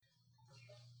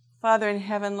Father in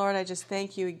heaven, Lord, I just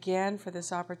thank you again for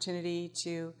this opportunity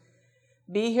to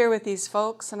be here with these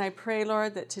folks. And I pray,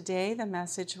 Lord, that today the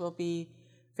message will be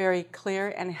very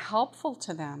clear and helpful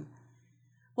to them.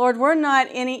 Lord, we're not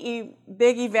any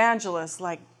big evangelists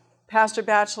like Pastor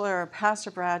Batchelor or Pastor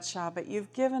Bradshaw, but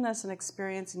you've given us an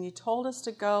experience and you told us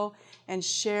to go and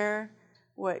share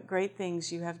what great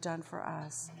things you have done for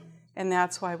us. And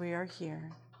that's why we are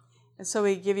here. And so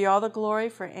we give you all the glory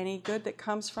for any good that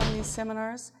comes from these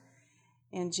seminars.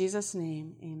 In Jesus'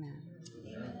 name, amen.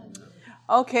 Amen.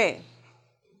 Okay.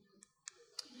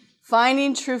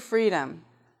 Finding true freedom.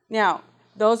 Now,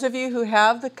 those of you who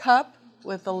have the cup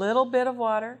with a little bit of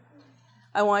water,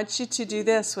 I want you to do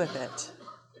this with it.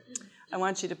 I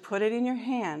want you to put it in your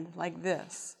hand like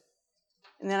this.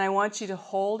 And then I want you to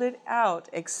hold it out,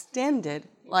 extended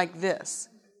like this.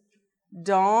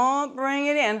 Don't bring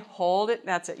it in. Hold it.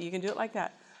 That's it. You can do it like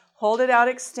that. Hold it out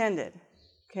extended.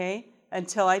 Okay?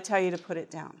 Until I tell you to put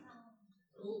it down.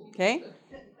 Okay?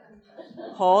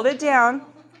 Hold it down.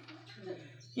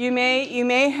 You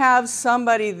may have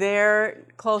somebody there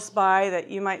close by that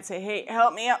you might say, hey,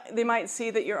 help me out. They might see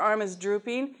that your arm is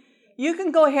drooping. You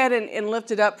can go ahead and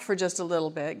lift it up for just a little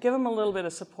bit. Give them a little bit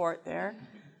of support there.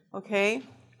 Okay?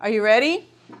 Are you ready?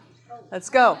 Let's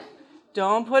go.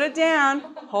 Don't put it down.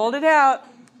 Hold it out.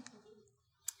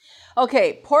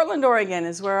 Okay, Portland, Oregon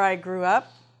is where I grew up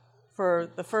for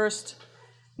the first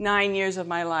 9 years of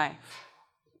my life.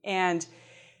 And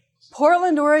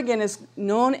Portland, Oregon is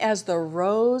known as the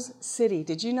Rose City.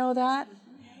 Did you know that?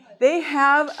 They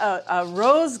have a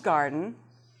rose garden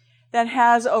that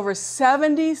has over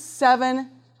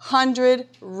 7,700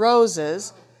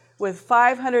 roses with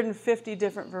 550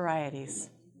 different varieties.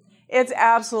 It's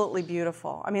absolutely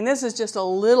beautiful. I mean, this is just a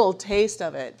little taste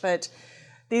of it, but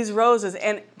these roses,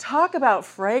 and talk about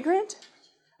fragrant.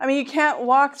 I mean, you can't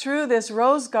walk through this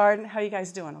rose garden. How are you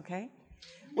guys doing, okay?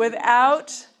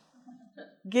 Without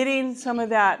getting some of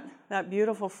that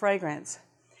beautiful fragrance.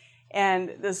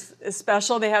 And this is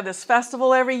special. They have this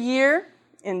festival every year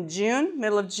in June,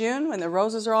 middle of June, when the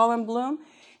roses are all in bloom.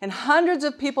 And hundreds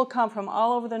of people come from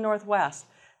all over the Northwest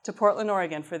to Portland,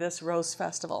 Oregon for this rose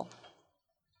festival.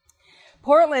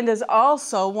 Portland is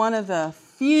also one of the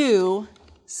few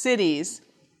cities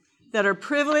that are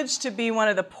privileged to be one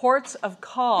of the ports of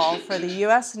call for the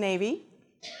U.S. Navy,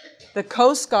 the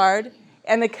Coast Guard,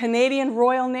 and the Canadian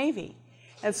Royal Navy.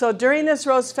 And so during this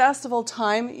Rose Festival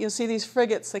time, you'll see these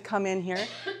frigates that come in here,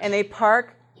 and they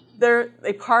park their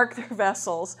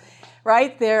vessels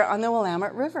right there on the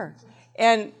Willamette River.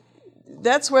 And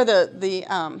that's where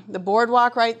the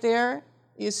boardwalk right there,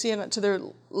 you see it to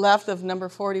the left of number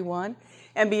 41.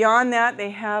 And beyond that,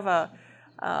 they have a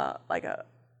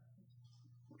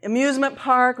amusement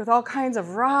park with all kinds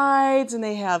of rides, and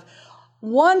they have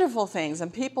wonderful things,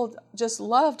 and people just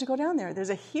love to go down there.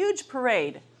 There's a huge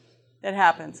parade that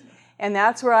happens, and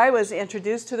that's where I was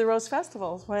introduced to the Rose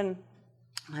Festivals, when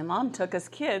my mom took us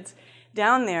kids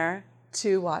down there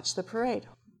to watch the parade.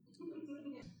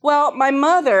 Well, my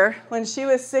mother, when she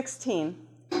was 16,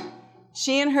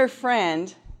 she and her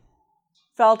friend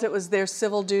felt it was their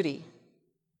civil duty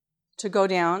to go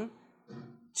down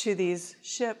to these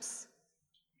ships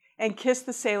and kiss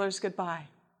the sailors goodbye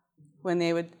when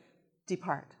they would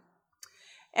depart.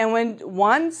 And when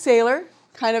one sailor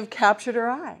kind of captured her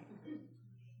eye,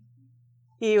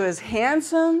 he was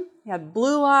handsome, he had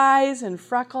blue eyes and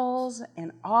freckles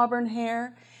and auburn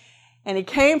hair, and he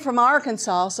came from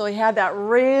Arkansas, so he had that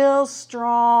real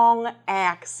strong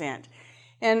accent.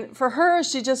 And for her,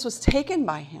 she just was taken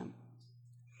by him.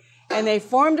 And they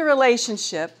formed a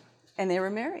relationship, and they were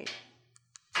married.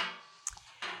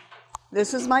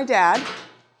 This is my dad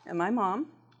and my mom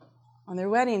on their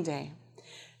wedding day.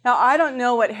 Now, I don't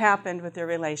know what happened with their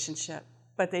relationship,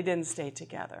 but they didn't stay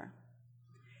together.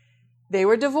 They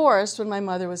were divorced when my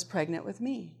mother was pregnant with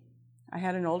me. I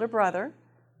had an older brother.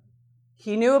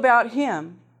 He knew about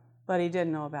him, but he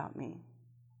didn't know about me.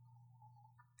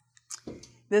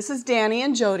 This is Danny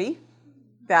and Jodi,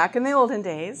 back in the olden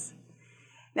days.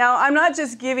 Now, I'm not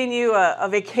just giving you a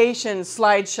vacation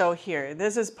slideshow here.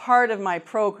 This is part of my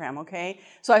program, okay?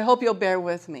 So I hope you'll bear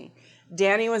with me.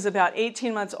 Danny was about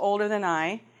 18 months older than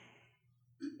I,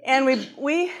 and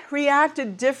we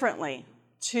reacted differently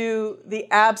to the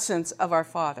absence of our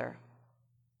father.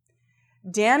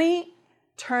 Danny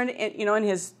turned, in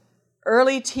his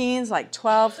early teens, like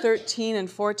 12, 13,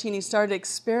 and 14, he started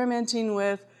experimenting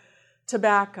with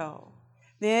tobacco.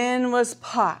 Then was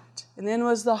pot, and then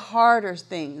was the harder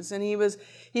things, and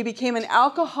he became an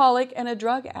alcoholic and a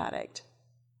drug addict.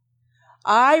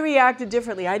 I reacted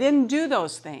differently. I didn't do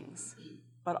those things,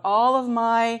 but all of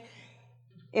my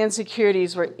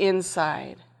insecurities were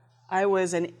inside. I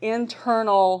was an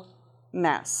internal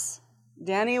mess.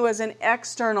 Danny was an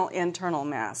external internal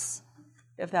mess,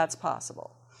 if that's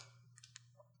possible.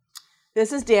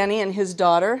 This is Danny and his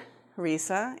daughter,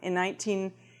 Risa. In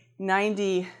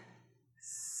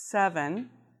 1997,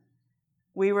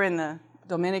 we were in the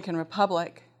Dominican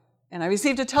Republic, and I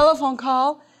received a telephone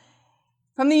call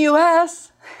from the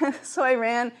U.S., so I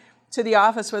ran to the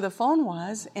office where the phone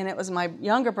was, and it was my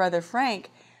younger brother, Frank.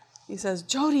 He says,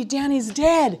 "Jodi, Danny's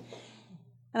dead."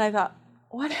 And I thought,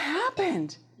 what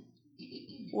happened?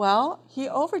 Well, he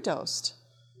overdosed.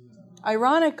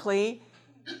 Ironically,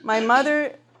 my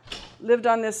mother lived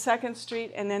on this second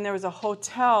street, and then there was a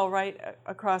hotel right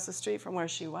across the street from where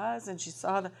she was, and she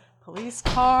saw the police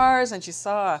cars, and she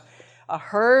saw a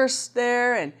hearse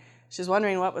there, and she was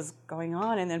wondering what was going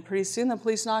on, and then pretty soon the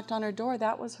police knocked on her door.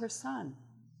 That was her son.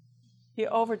 He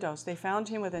overdosed. They found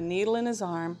him with a needle in his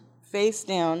arm, face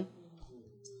down,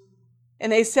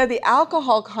 and they said the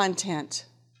alcohol content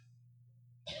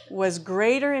was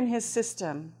greater in his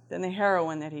system than the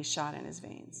heroin that he shot in his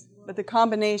veins. But the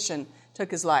combination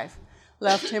took his life,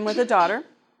 left him with a daughter.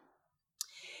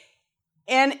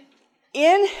 And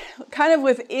kind of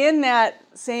within that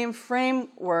same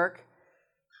framework,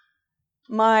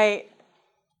 I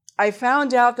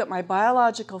found out that my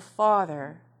biological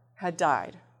father had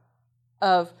died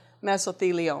of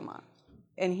mesothelioma.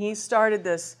 And he started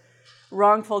this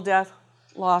wrongful death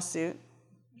lawsuit.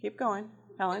 Keep going,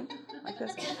 Helen, like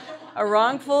this. A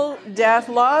wrongful death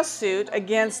lawsuit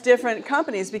against different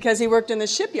companies because he worked in the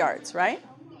shipyards, right?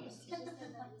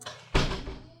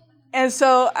 And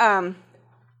so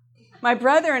my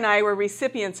brother and I were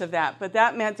recipients of that, but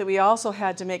that meant that we also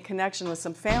had to make connection with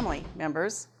some family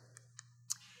members.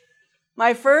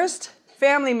 My first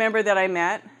family member that I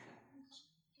met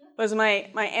was my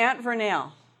Aunt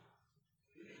Vernell.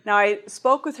 Now, I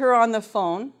spoke with her on the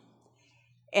phone,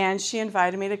 and she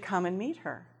invited me to come and meet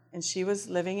her. And she was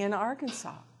living in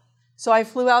Arkansas. So I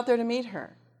flew out there to meet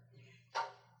her.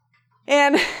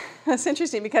 And it's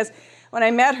interesting because when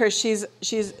I met her, she's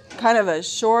kind of a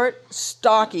short,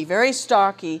 stocky, very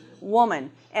stocky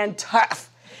woman and tough.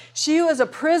 She was a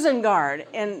prison guard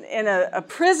in a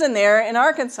prison there in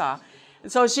Arkansas.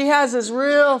 And so she has this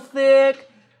real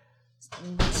thick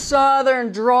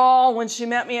southern drawl when she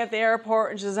met me at the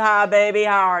airport, and she says, "Hi, baby,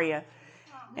 how are you?"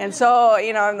 And so,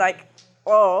 I'm like,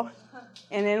 "Whoa."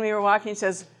 And then we were walking, she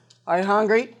says, "Are you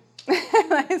hungry?"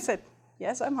 And I said,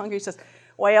 "Yes, I'm hungry." She says,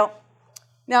 "Well,"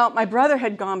 now my brother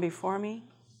had gone before me,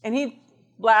 and he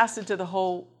blasted to the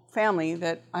whole family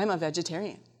that I'm a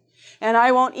vegetarian, and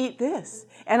I won't eat this,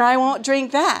 and I won't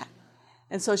drink that.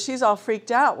 And so she's all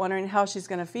freaked out, wondering how she's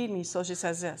going to feed me. So she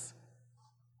says this,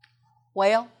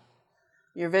 "Well,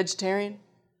 you're a vegetarian?"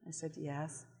 I said,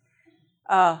 "Yes."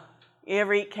 "You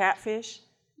ever eat catfish?"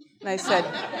 And I said,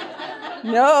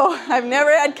 "No, I've never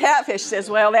had catfish." She says,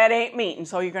 "Well, that ain't meat, and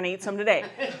so you're going to eat some today."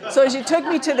 So she took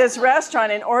me to this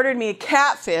restaurant and ordered me a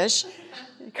catfish.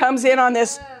 It comes in on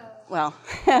this, well,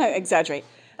 exaggerate,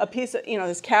 a piece of,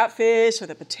 this catfish with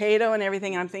a potato and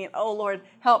everything. And I'm thinking, oh, Lord,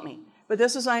 help me. But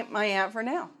this was my Aunt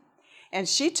Vernell. And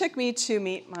she took me to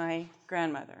meet my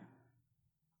grandmother.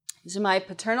 These are my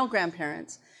paternal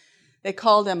grandparents. They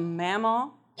called them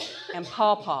Mama and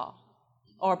Pawpaw,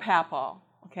 or Papaw,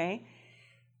 okay?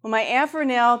 Well, my Aunt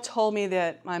Vernell told me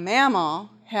that my Mama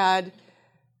had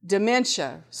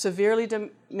dementia, severely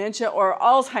dementia, or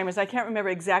Alzheimer's. I can't remember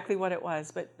exactly what it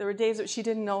was, but there were days that she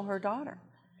didn't know her daughter.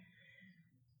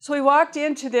 So we walked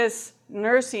into this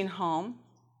nursing home,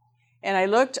 and I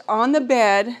looked on the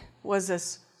bed was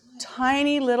this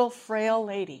tiny little frail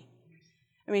lady.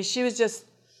 I mean, she was just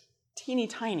teeny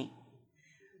tiny.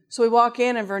 So we walk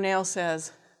in, and Vernell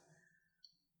says,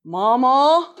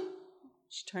 "Mama,"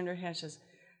 she turned her head, she says,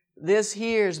 "This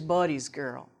here's Buddy's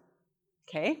girl."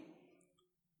 Okay?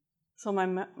 So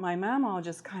my mama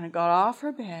just kind of got off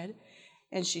her bed,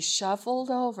 and she shuffled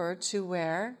over to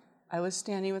where I was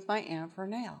standing with my Aunt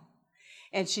Vernell.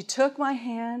 And she took my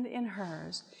hand in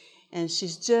hers, and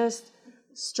she's just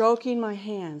stroking my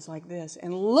hands like this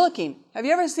and looking. Have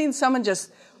you ever seen someone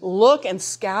just look and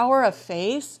scour a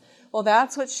face? Well,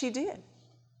 that's what she did.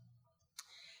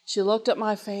 She looked at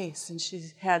my face, and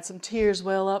she had some tears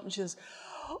well up, and she says,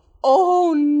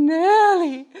 "Oh,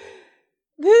 Nellie,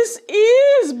 this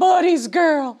is Buddy's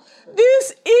girl.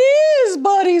 This is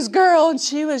Buddy's girl." And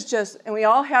she was just, and we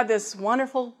all had this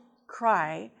wonderful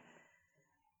cry.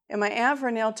 And my Aunt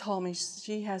Vernell told me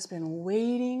she has been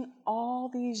waiting all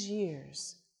these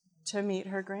years to meet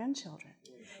her grandchildren.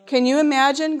 Can you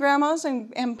imagine, grandmas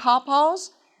and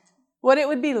papas, what it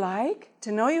would be like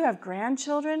to know you have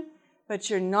grandchildren, but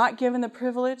you're not given the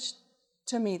privilege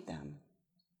to meet them?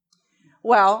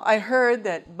 Well, I heard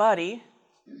that Buddy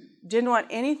didn't want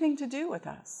anything to do with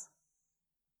us.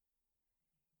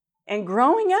 And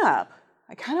growing up,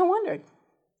 I kind of wondered,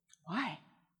 why?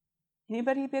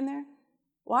 Anybody been there?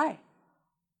 Why?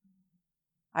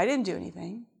 I didn't do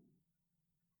anything.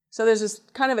 So there's this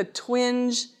kind of a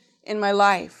twinge in my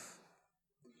life.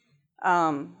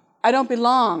 I don't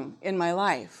belong in my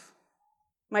life.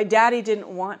 My daddy didn't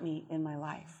want me in my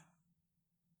life.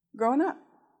 Growing up.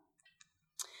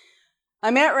 I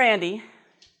met Randy.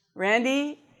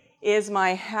 Randy is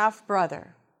my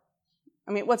half-brother.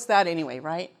 I mean, what's that anyway,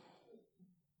 right?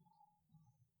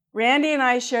 Randy and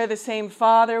I share the same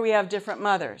father. We have different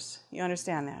mothers. You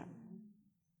understand that?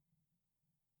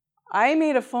 I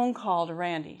made a phone call to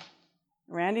Randy.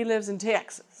 Randy lives in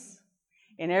Texas,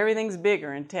 and everything's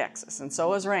bigger in Texas, and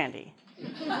so is Randy.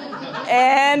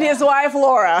 And his wife,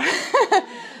 Laura.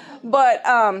 But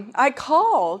I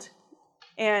called,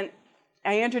 and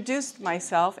I introduced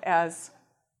myself as,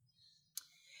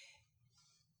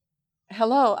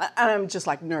 hello, I'm just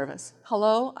like nervous.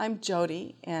 Hello, I'm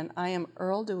Jodi, and I am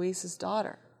Earl DeWeese's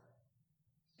daughter.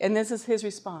 And this is his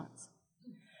response.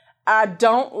 I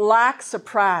don't like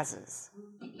surprises.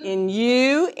 And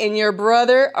you and your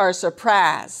brother are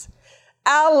surprised.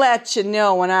 I'll let you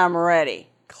know when I'm ready.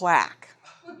 Clack.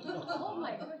 Oh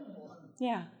my goodness.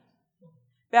 Yeah.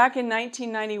 Back in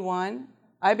 1991,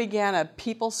 I began a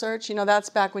people search. You know, that's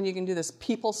back when you can do this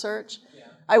people search. Yeah.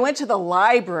 I went to the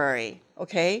library,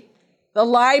 okay? The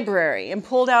library, and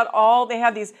pulled out they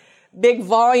had these big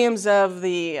volumes of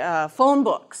the phone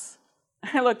books.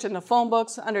 I looked in the phone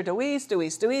books under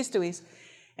DeWeese,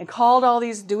 and called all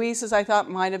these DeWeeses I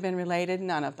thought might have been related,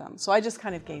 none of them. So I just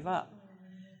kind of gave up.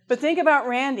 But think about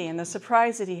Randy and the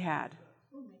surprise that he had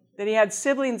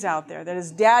siblings out there, that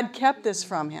his dad kept this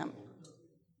from him.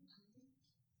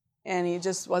 And he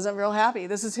just wasn't real happy.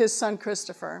 This is his son,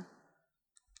 Christopher.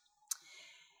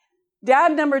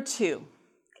 Dad number 2.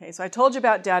 Okay, so I told you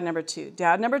about dad number 2.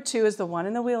 Dad number 2 is the one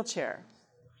in the wheelchair.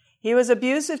 He was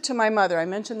abusive to my mother. I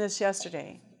mentioned this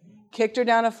yesterday. Kicked her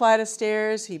down a flight of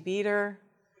stairs. He beat her.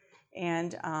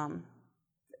 And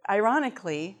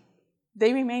ironically,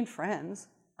 they remained friends.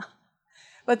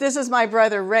 But this is my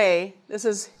brother Ray. This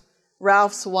is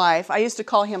Ralph's wife. I used to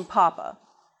call him Papa.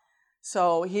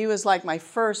 So he was like my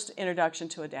first introduction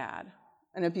to a dad,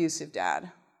 an abusive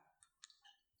dad.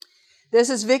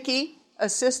 This is Vicky, a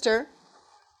sister.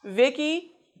 Vicky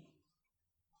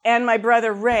and my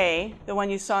brother Ray, the one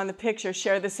you saw in the picture,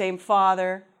 share the same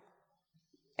father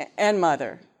and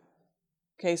mother.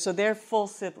 Okay, so they're full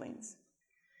siblings.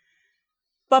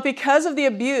 But because of the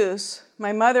abuse,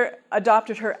 my mother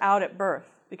adopted her out at birth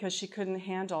because she couldn't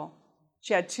handle.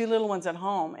 She had 2 little ones at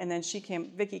home, and then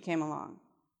Vicky came along.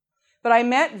 But I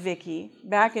met Vicky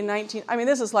back in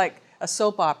this is like a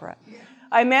soap opera.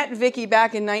 I met Vicky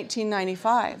back in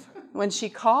 1995 when she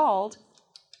called.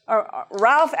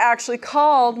 Ralph actually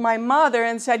called my mother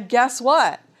and said, guess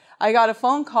what? I got a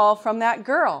phone call from that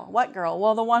girl. What girl?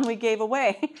 Well, the one we gave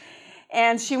away.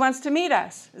 And she wants to meet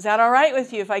us. Is that all right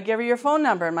with you if I give her your phone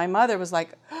number? And my mother was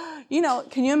like,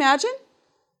 can you imagine?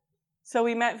 So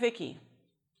we met Vicky.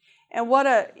 And what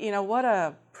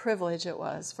a privilege it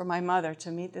was for my mother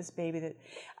to meet this baby.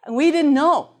 And we didn't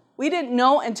know. We didn't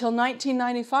know until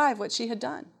 1995 what she had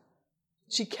done.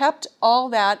 She kept all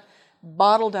that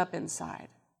bottled up inside.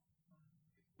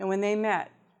 And when they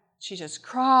met, she just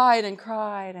cried and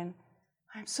cried, and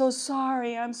I'm so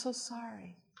sorry, I'm so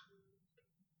sorry.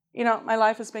 My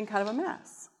life has been kind of a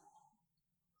mess.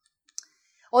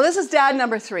 Well, this is dad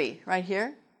number 3 right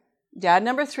here. Dad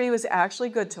number 3 was actually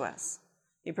good to us.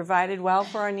 He provided well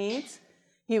for our needs.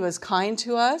 He was kind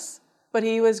to us, but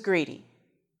he was greedy.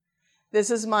 This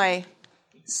is my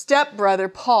stepbrother,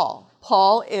 Paul.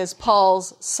 Paul is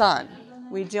Paul's son.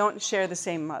 We don't share the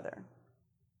same mother.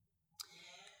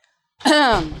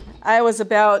 I was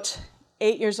about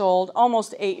 8 years old,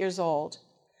 almost 8 years old,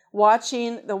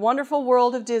 watching The Wonderful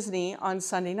World of Disney on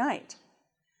Sunday night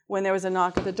when there was a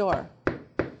knock at the door.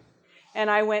 And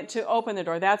I went to open the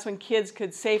door. That's when kids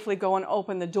could safely go and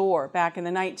open the door back in the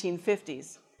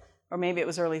 1950s, or maybe it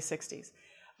was early 60s.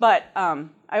 But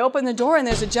I opened the door, and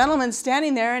there's a gentleman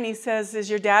standing there, and he says, is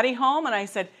your daddy home? And I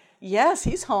said, yes,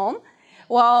 he's home.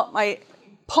 Well, my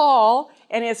Paul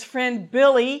and his friend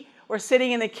Billy were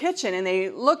sitting in the kitchen, and they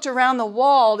looked around the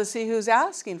wall to see who's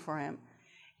asking for him.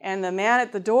 And the man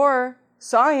at the door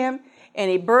saw him, and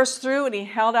he burst through, and he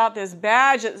held out this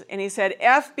badge, and he said,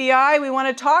 FBI, we want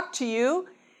to talk to you.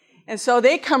 And so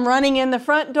they come running in the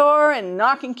front door and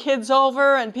knocking kids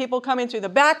over, and people coming through the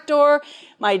back door.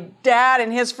 My dad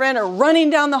and his friend are running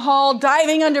down the hall,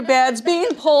 diving under beds,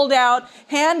 being pulled out,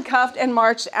 handcuffed, and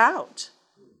marched out.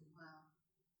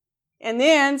 And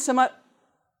then some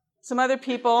other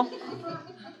people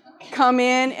come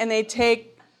in and they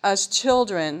take us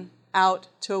children out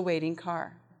to a waiting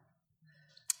car.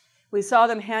 We saw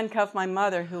them handcuff my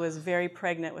mother, who was very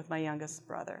pregnant with my youngest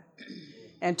brother,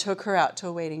 and took her out to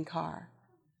a waiting car.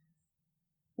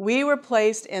 We were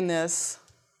placed in this,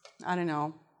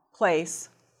 place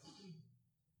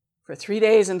for 3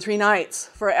 days and 3 nights,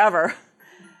 forever,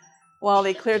 while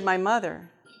they cleared my mother.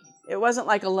 It wasn't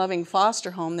like a loving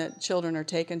foster home that children are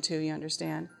taken to, you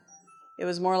understand. It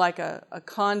was more like a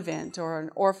convent or an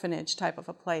orphanage type of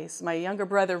a place. My younger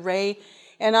brother, Ray,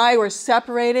 and I were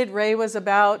separated. Ray was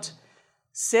about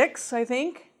 6, I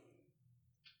think.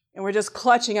 And we're just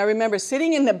clutching. I remember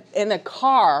sitting in the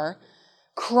car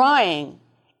crying,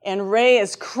 and Ray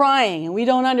is crying, and we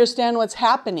don't understand what's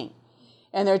happening.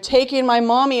 And they're taking my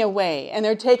mommy away, and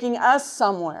they're taking us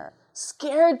somewhere,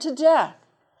 scared to death.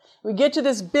 We get to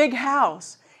this big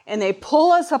house, and they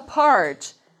pull us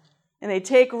apart, and they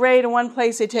take Ray to one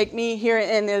place, they take me here,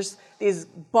 and there's this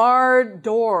barred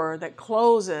door that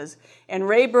closes, and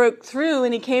Ray broke through,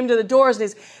 and he came to the doors, and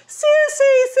he's,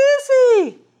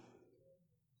 Sissy!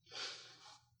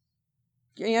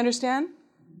 You understand?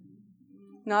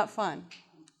 Not fun.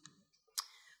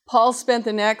 Paul spent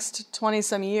the next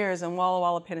 20-some years in Walla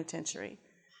Walla Penitentiary.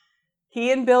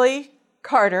 He and Billy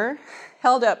Carter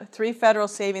held up 3 federal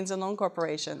savings and loan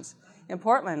corporations in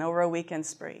Portland over a weekend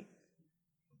spree.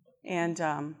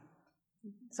 And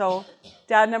so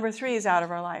dad number 3 is out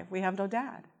of our life. We have no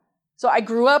dad. So I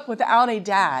grew up without a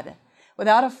dad,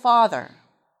 without a father,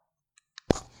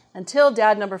 until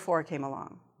dad number 4 came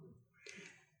along.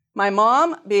 My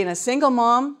mom, being a single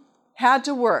mom, had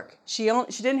to work. She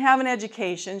didn't have an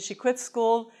education. She quit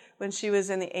school when she was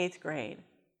in the 8th grade.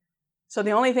 So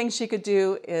the only thing she could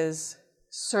do is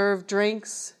serve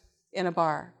drinks in a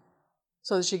bar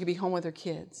so that she could be home with her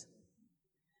kids.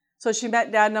 So she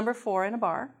met dad number 4 in a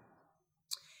bar,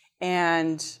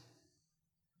 and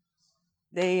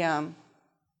they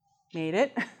made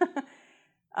it.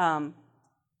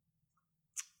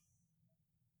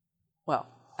 Well,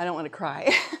 I don't want to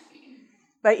cry,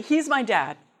 but he's my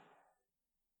dad.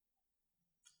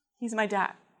 He's my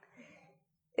dad.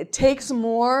 It takes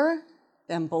more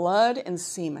than blood and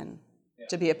semen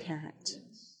to be a parent.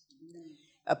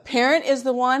 A parent is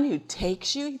the one who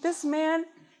takes you. This man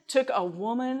took a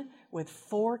woman with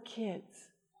 4 kids,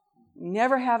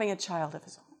 never having a child of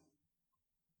his own.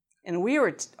 And we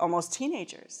were almost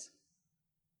teenagers.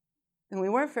 And we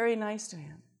weren't very nice to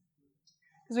him,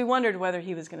 because we wondered whether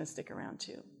he was going to stick around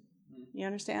too. You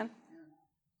understand?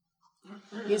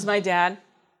 He's my dad.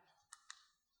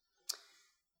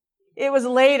 It was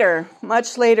later,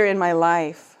 much later in my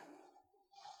life,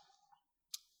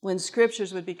 when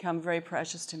scriptures would become very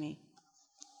precious to me.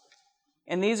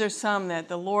 And these are some that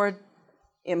the Lord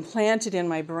implanted in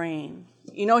my brain.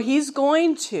 You know,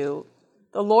 the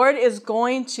Lord is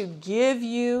going to give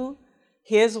you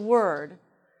His word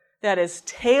that is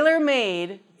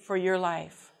tailor-made for your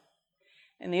life.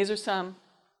 And these are some.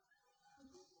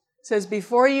 It says,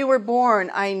 before you were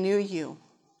born, I knew you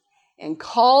and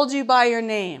called you by your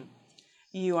name.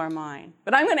 You are mine.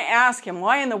 But I'm going to ask him,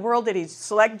 why in the world did he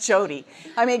select Jodi?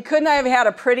 I mean, couldn't I have had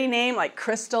a pretty name like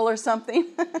Crystal or something?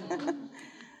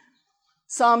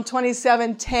 Psalm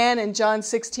 27:10 and John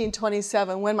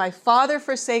 16:27. When my father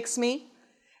forsakes me,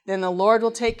 then the Lord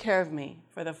will take care of me,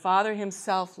 for the Father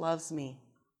himself loves me.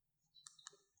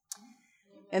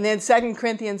 And then 2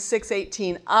 Corinthians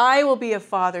 6:18. I will be a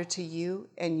father to you,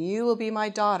 and you will be my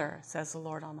daughter, says the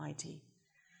Lord Almighty.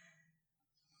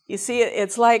 You see,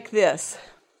 it's like this.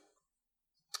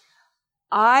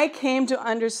 I came to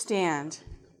understand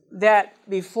that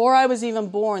before I was even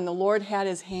born, the Lord had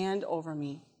his hand over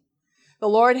me. The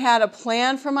Lord had a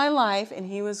plan for my life, and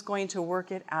he was going to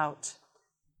work it out.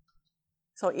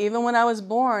 So even when I was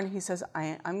born, he says,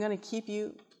 I'm going to keep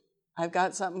you. I've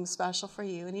got something special for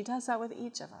you. And he does that with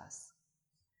each of us.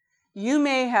 You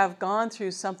may have gone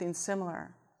through something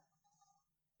similar,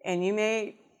 and you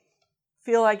may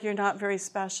feel like you're not very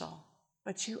special,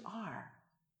 but you are.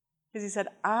 Because he said,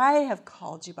 I have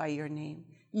called you by your name.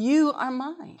 You are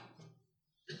mine.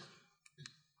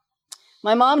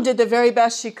 My mom did the very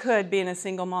best she could being a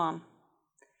single mom.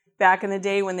 Back in the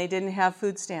day when they didn't have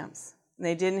food stamps, and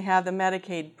they didn't have the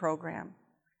Medicaid program.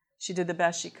 She did the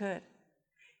best she could.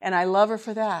 And I love her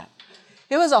for that.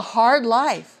 It was a hard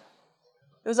life.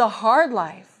 It was a hard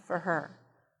life for her.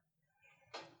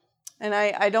 And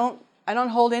I don't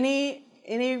hold any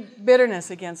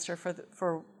bitterness against her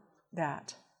for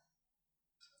that.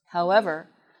 However,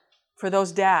 for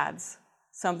those dads,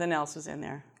 something else was in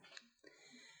there.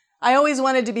 I always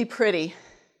wanted to be pretty.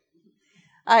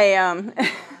 I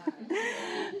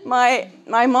My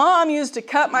mom used to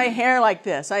cut my hair like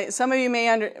this. Some of you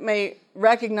may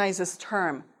recognize this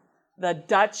term, the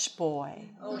Dutch boy.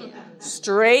 Oh, yeah.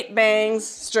 Straight bangs,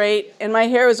 straight, and my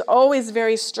hair was always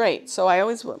very straight, so I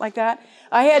always went like that.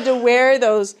 I had to wear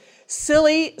those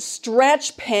silly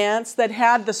stretch pants that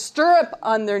had the stirrup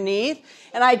underneath,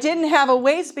 and I didn't have a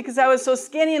waist because I was so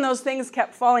skinny and those things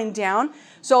kept falling down.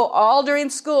 So all during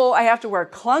school, I have to wear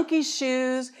clunky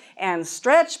shoes and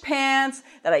stretch pants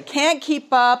that I can't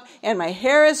keep up, and my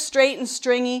hair is straight and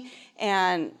stringy,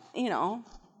 and,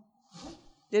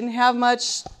 didn't have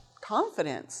much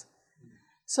confidence.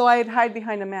 So I'd hide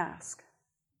behind a mask.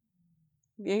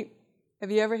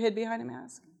 Have you ever hid behind a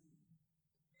mask?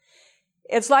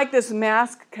 It's like this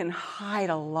mask can hide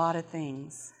a lot of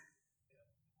things.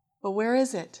 But where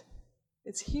is it?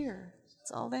 It's here.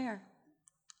 It's all there.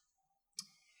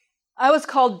 I was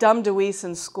called Dumb Deweese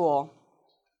in school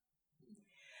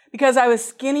because I was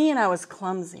skinny and I was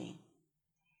clumsy.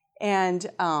 And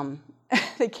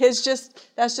the kids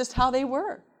that's just how they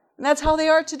were. And that's how they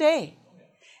are today.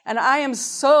 And I am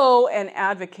so an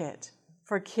advocate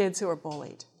for kids who are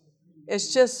bullied.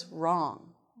 It's just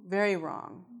wrong. Very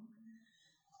wrong.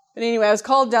 But anyway, I was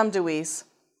called Dumb Deweese.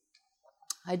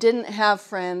 I didn't have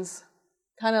friends,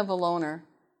 kind of a loner.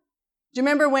 Do you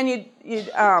remember when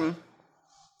you'd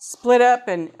split up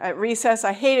and at recess?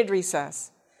 I hated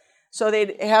recess. So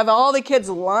they'd have all the kids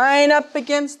line up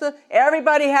against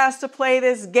everybody has to play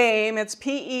this game. It's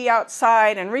PE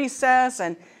outside and recess.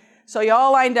 And so you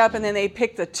all lined up, and then they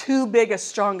picked the two biggest,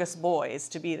 strongest boys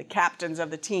to be the captains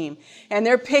of the team. And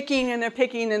they're picking, and they're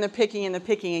picking, and they're picking, and they're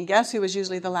picking. And guess who was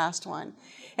usually the last one?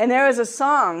 And there was a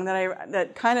song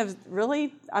that kind of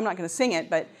really, I'm not going to sing it,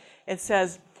 but it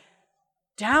says,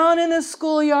 down in the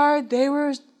schoolyard, they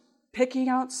were picking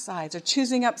out sides or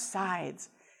choosing up sides.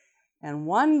 And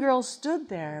one girl stood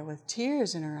there with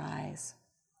tears in her eyes.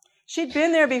 She'd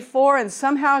been there before, and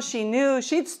somehow she knew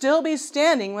she'd still be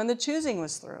standing when the choosing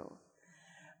was through.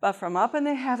 But from up in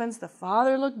the heavens, the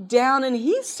Father looked down, and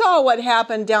he saw what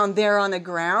happened down there on the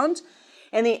ground.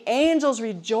 And the angels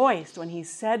rejoiced when he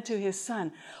said to his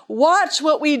Son, watch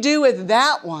what we do with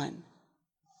that one.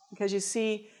 Because you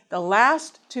see, the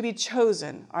last to be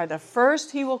chosen are the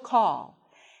first he will call.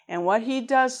 And what he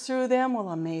does through them will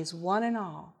amaze one and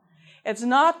all. It's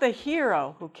not the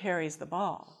hero who carries the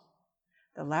ball.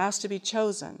 The last to be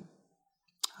chosen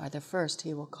are the first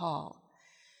he will call.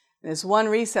 In this one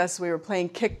recess, we were playing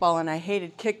kickball, and I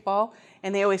hated kickball.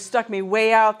 And they always stuck me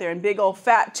way out there, and big old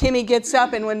fat Timmy gets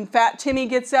up, and when fat Timmy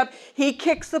gets up, he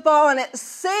kicks the ball, and it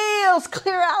sails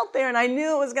clear out there, and I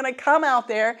knew it was going to come out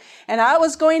there, and I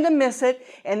was going to miss it,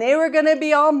 and they were going to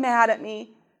be all mad at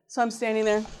me. So I'm standing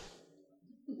there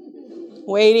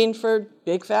waiting for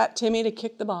big fat Timmy to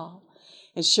kick the ball.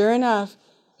 And sure enough,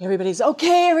 everybody's,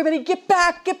 okay, everybody get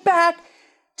back,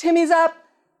 Timmy's up.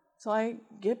 So I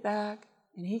get back,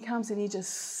 and he comes, and he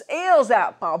just sails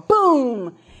that ball,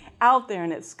 boom, out there,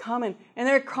 and it's coming, and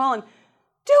they're calling,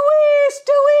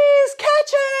 Deweese,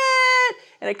 catch it!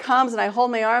 And it comes, and I hold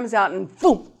my arms out, and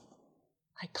boom,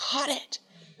 I caught it.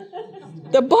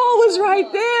 The ball was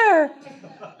right there.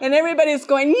 And everybody's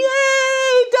going,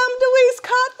 yay, Dumb Deweese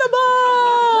caught the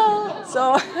ball.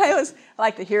 So I was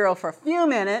like the hero for a few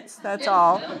minutes, that's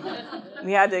all.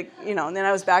 We had to, and then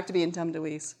I was back to being Dumb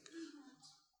Deweese.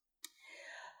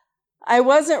 I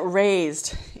wasn't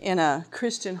raised in a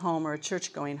Christian home or a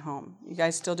church-going home. You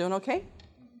guys still doing okay?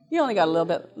 You only got a little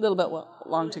bit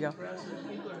long to go.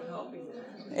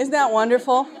 Isn't that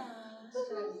wonderful?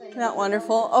 Isn't that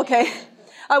wonderful? Okay.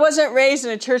 I wasn't raised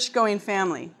in a church-going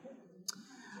family.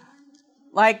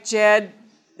 Like Jed,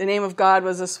 the name of God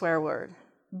was a swear word.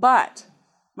 But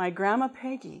my grandma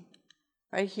Peggy,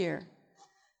 right here,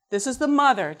 this is the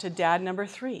mother to dad number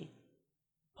 3,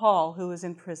 Paul, who was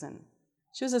in prison.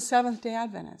 She was a Seventh-day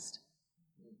Adventist.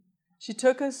 She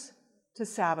took us to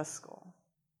Sabbath school.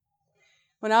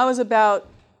 When I was about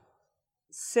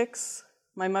 6,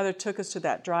 my mother took us to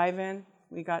that drive-in.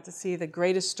 We got to see the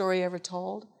greatest story ever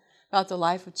told about the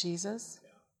life of Jesus.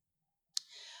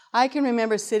 I can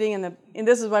remember sitting and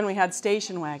this is when we had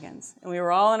station wagons, and we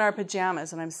were all in our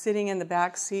pajamas, and I'm sitting in the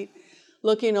back seat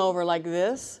looking over like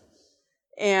this,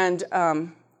 and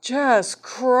just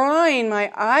crying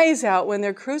my eyes out when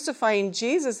they're crucifying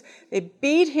Jesus. They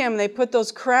beat him. They put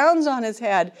those crowns on his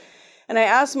head. And I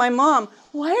asked my mom,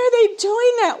 why are they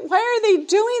doing that? Why are they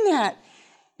doing that?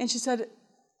 And she said,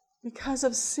 because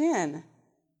of sin.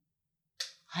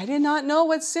 I did not know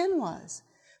what sin was.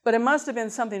 But it must have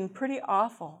been something pretty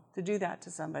awful to do that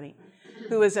to somebody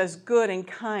who was as good and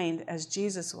kind as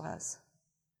Jesus was.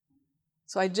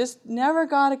 So I just never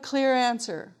got a clear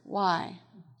answer why.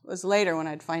 It was later when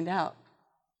I'd find out.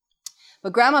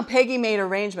 But Grandma Peggy made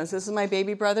arrangements. This is my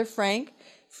baby brother, Frank.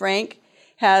 Frank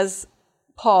has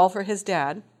Paul for his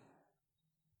dad.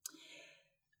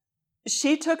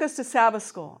 She took us to Sabbath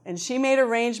school, and she made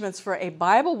arrangements for a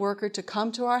Bible worker to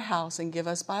come to our house and give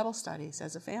us Bible studies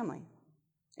as a family.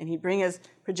 And he'd bring his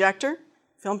projector,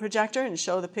 film projector, and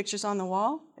show the pictures on the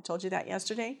wall. I told you that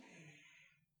yesterday.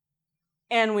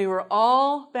 And we were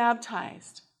all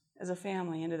baptized as a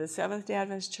family into the Seventh-day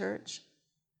Adventist Church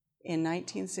in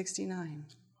 1969.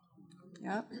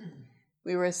 Yep.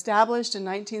 We were established in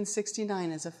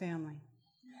 1969 as a family.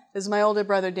 This is my older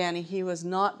brother, Danny. He was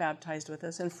not baptized with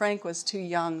us, and Frank was too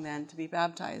young then to be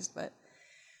baptized. But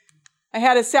I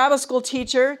had a Sabbath school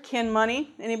teacher, Ken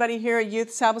Money. Anybody here a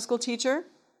youth Sabbath school teacher?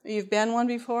 You've been one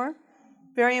before?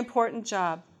 Very important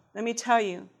job. Let me tell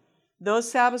you,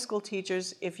 those Sabbath school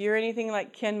teachers, if you're anything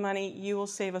like Ken Money, you will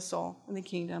save a soul in the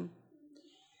kingdom.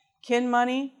 Ken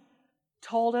Money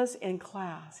told us in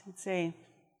class, he'd say,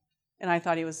 and I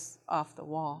thought he was off the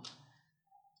wall,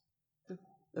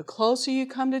 the closer you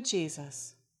come to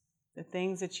Jesus, the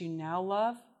things that you now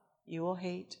love, you will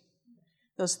hate.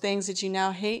 Those things that you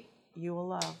now hate, you will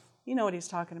love. You know what he's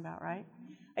talking about, right?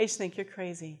 I used to think you're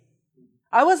crazy.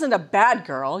 I wasn't a bad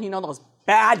girl, you know those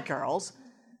bad girls.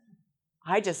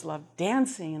 I just loved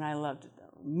dancing, and I loved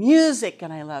music,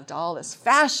 and I loved all this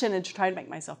fashion and trying to make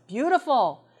myself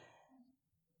beautiful.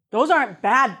 Those aren't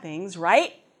bad things,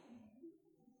 right?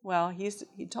 Well, he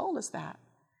told us that.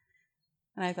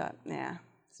 And I thought, nah,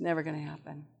 it's never going to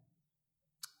happen.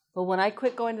 But when I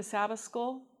quit going to Sabbath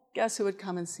school, guess who would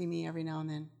come and see me every now and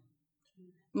then?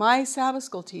 My Sabbath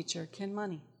school teacher, Ken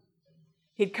Money.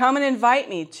 He'd come and invite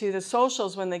me to the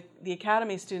socials when the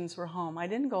academy students were home. I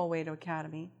didn't go away to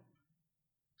academy.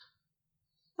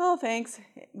 Oh, thanks.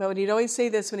 But he'd always say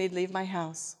this when he'd leave my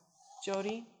house.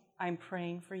 Jodi, I'm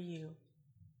praying for you.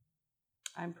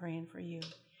 I'm praying for you.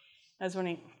 I was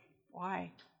wondering,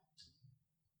 why?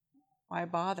 Why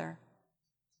bother?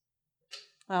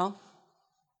 Well,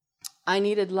 I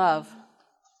needed love.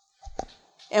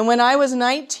 And when I was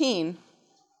 19,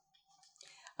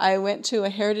 I went to a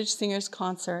Heritage Singers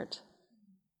concert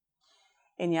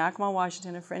in Yakima,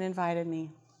 Washington. A friend invited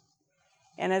me.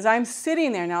 And as I'm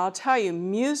sitting there, now I'll tell you,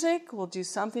 music will do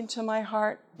something to my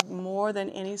heart more than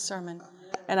any sermon.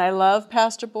 And I love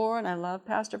Pastor Bohr and I love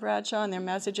Pastor Bradshaw, and their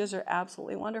messages are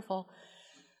absolutely wonderful.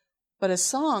 But a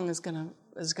song is going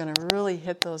to really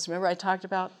hit those. Remember I talked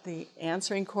about the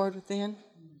answering chord within?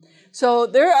 So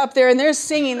they're up there and they're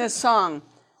singing this song.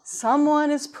 Someone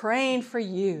is praying for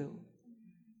you.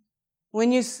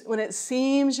 When it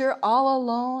seems you're all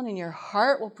alone and your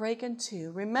heart will break in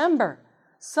two, remember,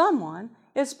 someone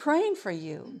is praying for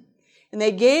you. And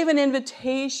they gave an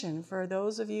invitation for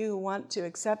those of you who want to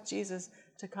accept Jesus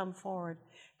to come forward.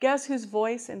 Guess whose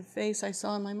voice and face I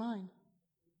saw in my mind?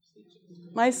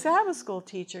 My Sabbath school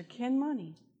teacher, Ken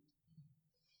Money.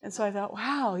 And so I thought,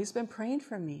 wow, he's been praying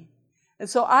for me. And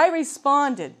so I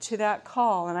responded to that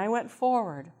call and I went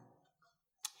forward.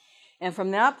 And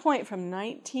from that point, from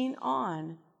 19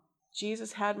 on,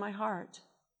 Jesus had my heart.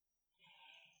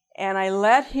 And I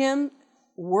let him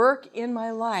work in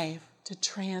my life to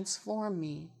transform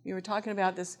me. We were talking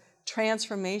about this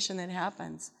transformation that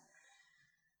happens.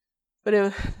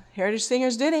 But Heritage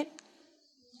Singers did it.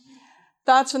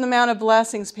 Thoughts from the Mount of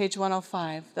Blessings, page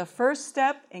 105. The first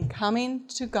step in coming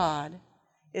to God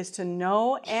is to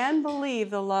know and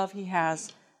believe the love he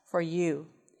has for you.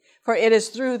 For it is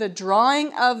through the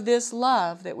drawing of this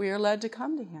love that we are led to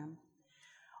come to him.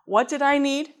 What did I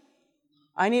need?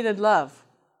 I needed love.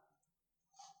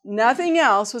 Nothing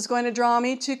else was going to draw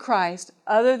me to Christ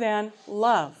other than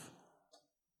love.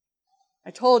 I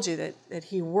told you that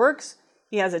he works,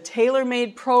 he has a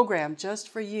tailor-made program just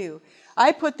for you.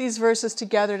 I put these verses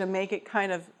together to make it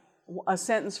kind of a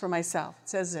sentence for myself. It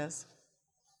says this: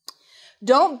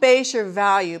 don't base your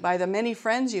value by the many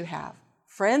friends you have.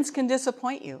 Friends can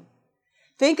disappoint you.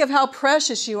 Think of how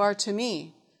precious you are to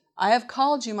me. I have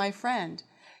called you my friend.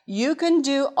 You can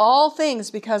do all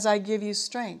things because I give you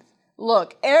strength.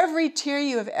 Look, every tear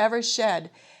you have ever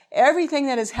shed, everything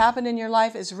that has happened in your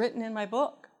life is written in my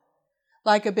book.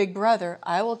 Like a big brother,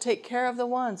 I will take care of the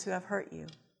ones who have hurt you.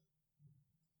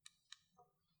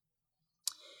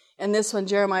 And this one,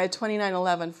 Jeremiah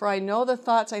 29:11. For I know the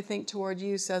thoughts I think toward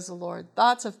you, says the Lord,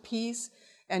 thoughts of peace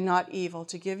and not evil,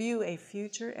 to give you a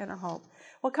future and a hope.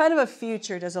 What kind of a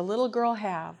future does a little girl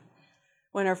have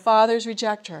when her fathers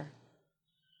reject her?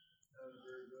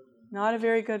 Not a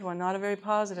very good one, not a very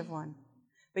positive one.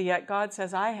 But yet God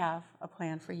says, I have a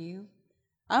plan for you.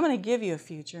 I'm going to give you a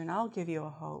future and I'll give you a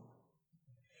hope.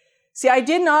 See, I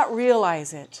did not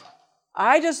realize it.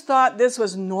 I just thought this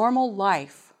was normal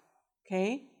life,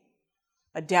 okay?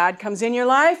 A dad comes in your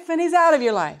life and he's out of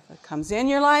your life. It comes in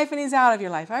your life and he's out of your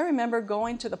life. I remember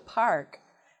going to the park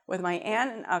with my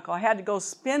aunt and uncle. I had to go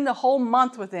spend the whole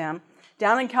month with them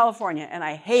down in California, and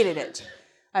I hated it.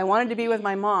 I wanted to be with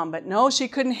my mom, but no, she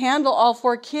couldn't handle all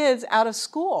 4 kids out of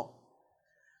school.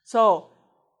 So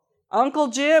Uncle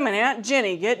Jim and Aunt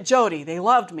Jenny get Jodi. They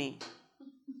loved me.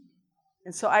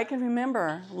 And so I can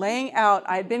remember laying out,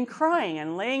 I'd been crying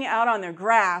and laying out on their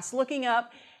grass, looking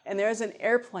up, and there's an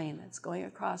airplane that's going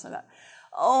across. I thought,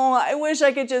 oh, I wish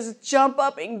I could just jump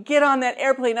up and get on that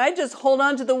airplane. I'd just hold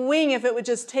on to the wing if it would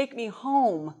just take me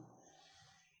home.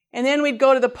 And then we'd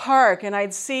go to the park, and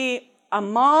I'd see a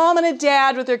mom and a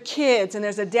dad with their kids, and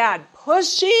there's a dad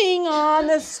pushing on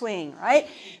the swing, right?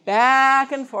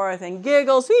 Back and forth, and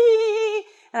giggles, hee,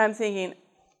 and I'm thinking,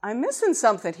 I'm missing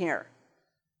something here.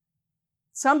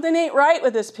 Something ain't right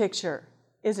with this picture.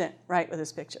 Isn't right with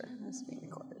this picture. It's being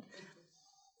recorded.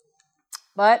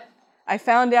 But I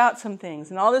found out some things,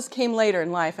 and all this came later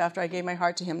in life after I gave my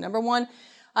heart to him. Number 1,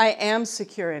 I am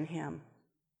secure in him.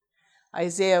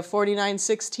 Isaiah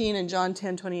 49:16 and John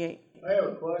 10:28. I have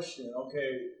a question.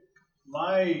 Okay,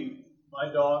 my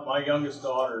youngest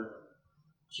daughter,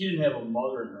 she didn't have a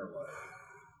mother in her life.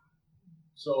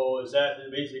 So is that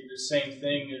basically the same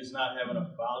thing as not having a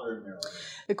father in their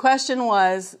life? The question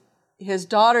was, his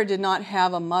daughter did not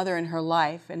have a mother in her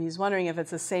life, and he's wondering if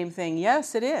it's the same thing.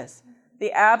 Yes, it is.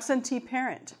 The absentee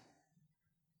parent.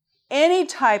 Any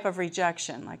type of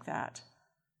rejection like that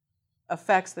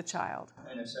affects the child.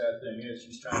 And the sad thing is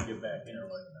she's trying to get back in her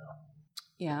life now.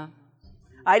 Yeah.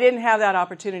 I didn't have that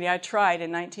opportunity. I tried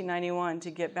in 1991 to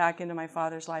get back into my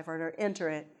father's life or to enter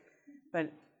it,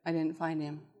 but I didn't find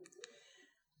him.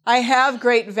 I have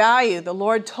great value. The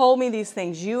Lord told me these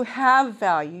things. You have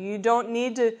value. You don't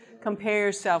need to compare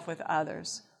yourself with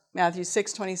others. Matthew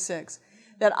 6:26.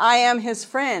 That I am his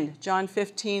friend. John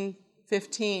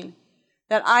 15:15.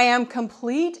 That I am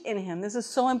complete in him. This is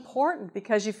so important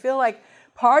because you feel like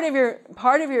part of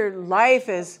your life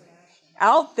is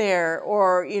out there,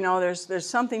 or there's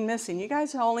something missing. You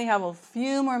guys only have a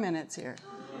few more minutes here.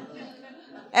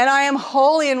 And I am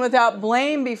holy and without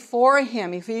blame before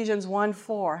him, Ephesians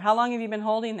 1:4. How long have you been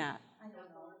holding that? I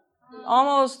don't know.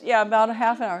 Almost, about a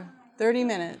half hour, 30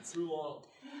 minutes. Too long.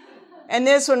 And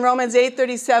this one, Romans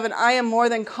 8:37, I am more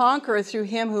than conqueror through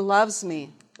him who loves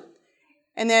me.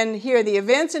 And then here, the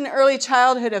events in early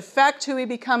childhood affect who we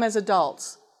become as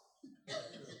adults.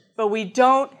 But we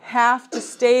don't have to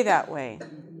stay that way.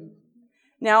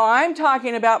 Now, I'm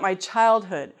talking about my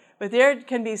childhood. But there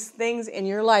can be things in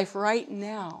your life right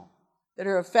now that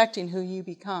are affecting who you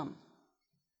become.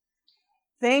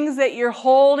 Things that you're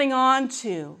holding on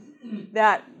to,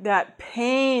 that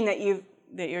pain that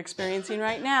you're experiencing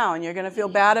right now, and you're going to feel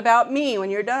bad about me when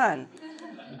you're done.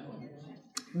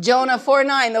 Jonah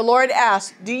 4:9, the Lord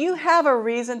asked, do you have a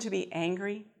reason to be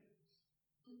angry?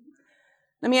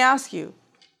 Let me ask you,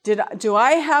 do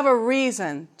I have a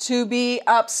reason to be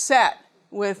upset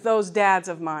with those dads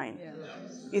of mine? Yeah.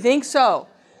 You think so?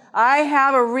 I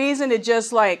have a reason to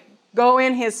just go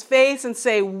in his face and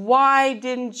say, why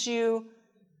didn't you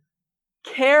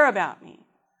care about me?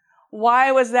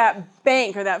 Why was that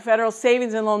bank or that federal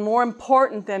savings and loan more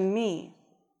important than me?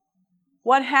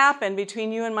 What happened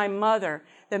between you and my mother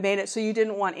that made it so you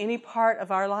didn't want any part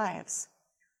of our lives?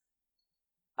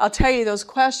 I'll tell you, those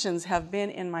questions have been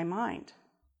in my mind.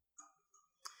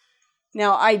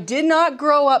 Now, I did not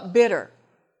grow up bitter.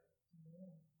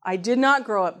 I did not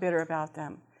grow up bitter about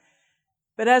them.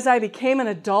 But as I became an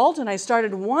adult and I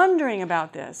started wondering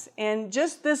about this, and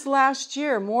just this last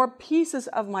year, more pieces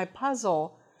of my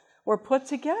puzzle were put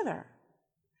together.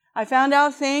 I found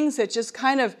out things that just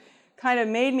kind of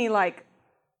made me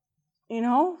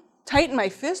tighten my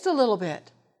fist a little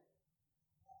bit.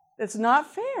 It's not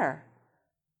fair.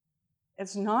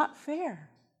 It's not fair.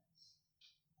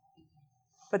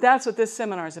 But that's what this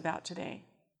seminar is about today.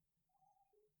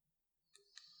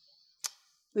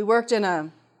 We worked in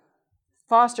a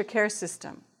foster care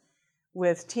system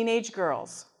with teenage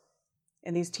girls.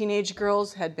 And these teenage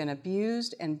girls had been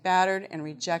abused and battered and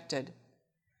rejected.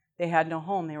 They had no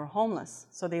home. They were homeless.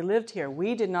 So they lived here.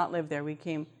 We did not live there.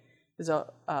 It was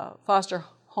a foster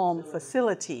home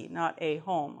facility, not a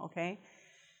home, okay?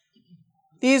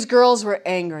 These girls were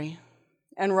angry,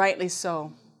 and rightly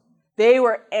so. They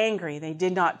were angry. They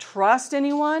did not trust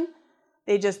anyone.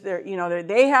 They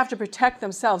have to protect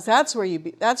themselves. That's where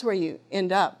you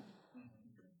end up.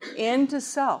 Into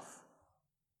self.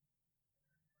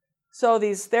 So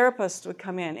these therapists would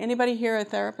come in. Anybody here a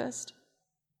therapist?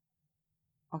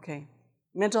 Okay.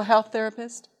 Mental health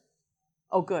therapist?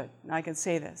 Oh, good. Now I can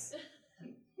say this.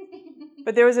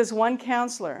 But there was this one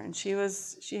counselor, and she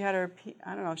had her,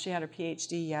 I don't know if she had her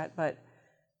PhD yet, but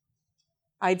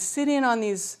I'd sit in on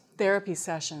these therapy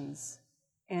sessions,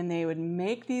 and they would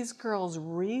make these girls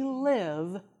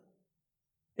relive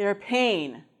their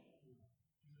pain.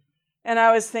 And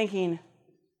I was thinking,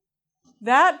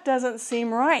 that doesn't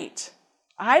seem right.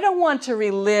 I don't want to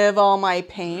relive all my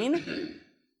pain.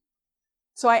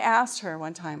 So I asked her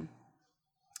one time,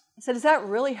 I said, is that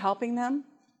really helping them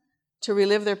to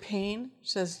relive their pain? She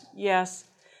says, yes.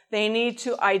 They need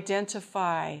to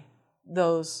identify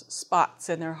those spots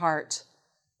in their heart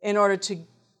in order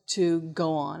to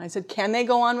go on. I said, can they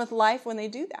go on with life when they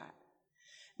do that?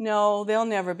 No, they'll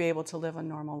never be able to live a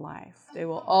normal life. They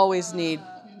will always need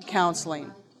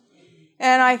counseling.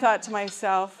 And I thought to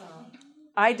myself,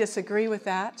 I disagree with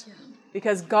that,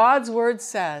 because God's word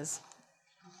says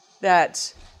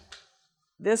that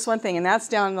this one thing, and that's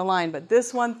down the line, but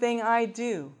this one thing I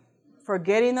do,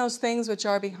 forgetting those things which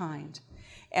are behind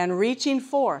and reaching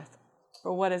forth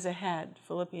for what is ahead.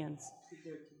 Philippians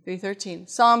 3:13.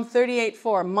 Psalm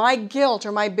 38:4. My guilt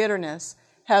or my bitterness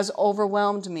has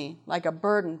overwhelmed me like a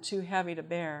burden too heavy to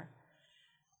bear.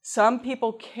 Some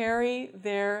people carry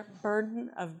their burden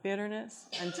of bitterness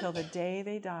until the day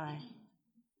they die.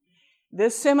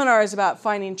 This seminar is about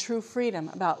finding true freedom,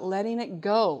 about letting it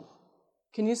go.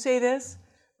 Can you say this?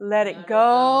 Let it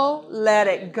go, let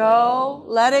it go,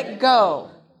 let it go.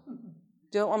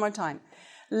 Do it one more time.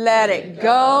 Let it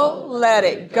go, let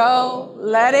it go,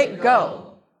 let it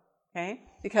go. Okay?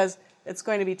 Because it's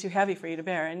going to be too heavy for you to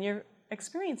bear. And you're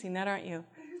experiencing that, aren't you?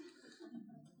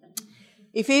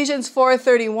 Ephesians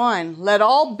 4:31. Let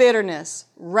all bitterness,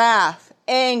 wrath,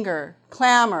 anger,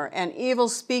 clamor, and evil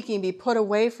speaking be put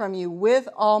away from you with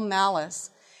all malice.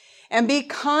 And be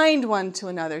kind one to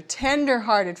another,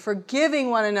 tender-hearted, forgiving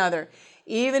one another,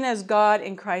 even as God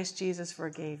in Christ Jesus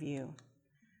forgave you.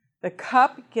 The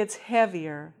cup gets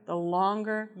heavier the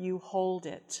longer you hold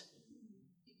it.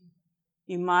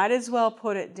 You might as well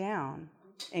put it down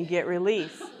and get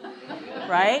relief,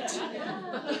 right?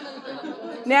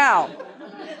 Now,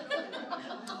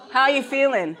 how you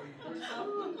feeling?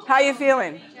 How you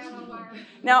feeling?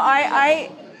 Now,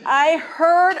 I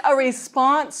heard a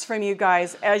response from you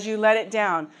guys as you let it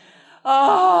down.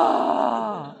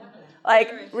 Oh,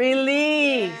 like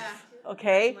relief,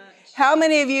 okay? How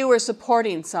many of you were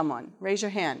supporting someone? Raise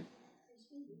your hand.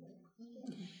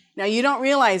 Now, you don't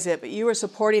realize it, but you were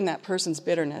supporting that person's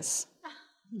bitterness.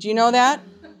 Do you know that?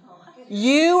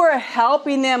 You were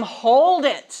helping them hold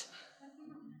it.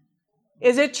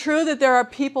 Is it true that there are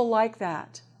people like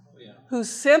that who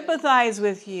sympathize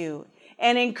with you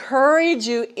and encourage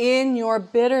you in your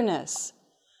bitterness?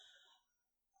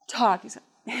 Talk. You say,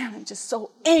 man, I'm just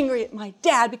so angry at my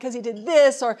dad because he did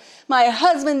this, or my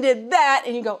husband did that.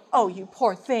 And you go, oh, you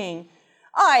poor thing.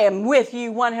 I am with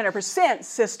you 100%,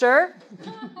 sister.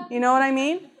 You know what I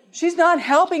mean? She's not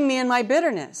helping me in my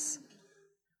bitterness.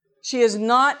 She is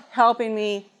not helping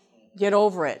me get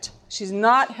over it. She's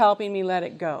not helping me let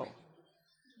it go.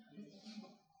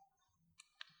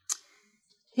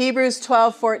 Hebrews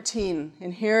 12:14,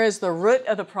 and here is the root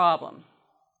of the problem.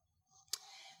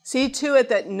 See to it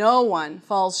that no one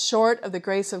falls short of the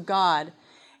grace of God,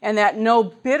 and that no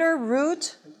bitter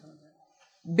root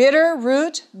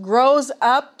grows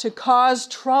up to cause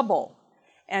trouble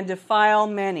and defile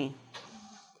many.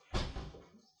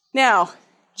 Now,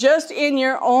 just in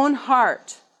your own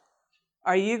heart,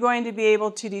 are you going to be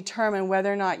able to determine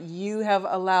whether or not you have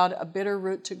allowed a bitter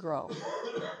root to grow?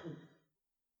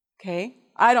 Okay?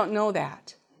 I don't know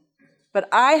that. But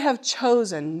I have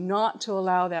chosen not to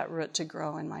allow that root to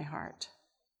grow in my heart.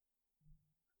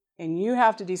 And you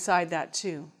have to decide that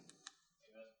too.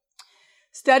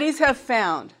 Studies have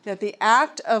found that the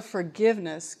act of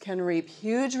forgiveness can reap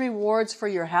huge rewards for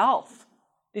your health.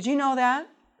 Did you know that?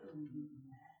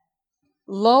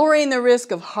 Lowering the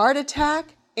risk of heart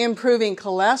attack, improving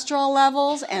cholesterol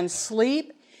levels and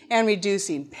sleep, and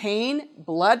reducing pain,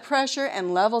 blood pressure,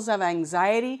 and levels of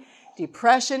anxiety,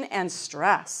 depression, and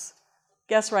stress.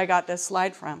 Guess where I got this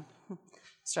slide from?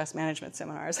 Stress management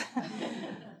seminars.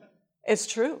 It's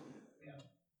true.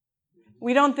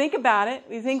 We don't think about it.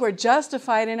 We think we're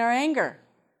justified in our anger.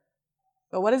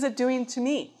 But what is it doing to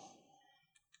me?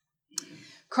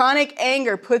 Chronic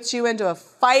anger puts you into a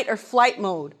fight or flight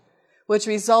mode, which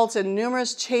results in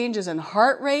numerous changes in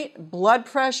heart rate, blood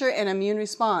pressure, and immune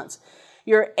response.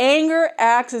 Your anger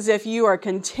acts as if you are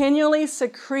continually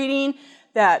secreting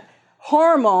that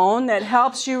hormone that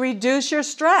helps you reduce your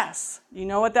stress. You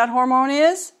know what that hormone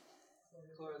is?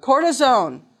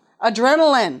 Cortisone,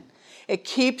 adrenaline. It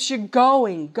keeps you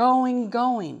going.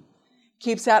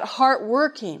 Keeps that heart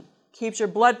working. Keeps your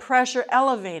blood pressure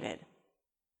elevated.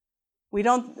 We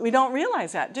don't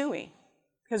realize that, do we?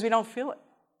 Because we don't feel it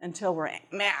until we're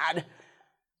mad.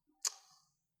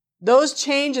 Those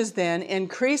changes then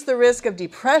increase the risk of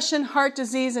depression, heart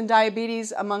disease, and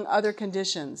diabetes, among other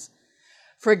conditions.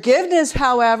 Forgiveness,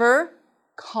 however,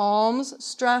 calms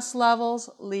stress levels,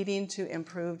 leading to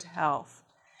improved health.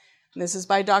 And this is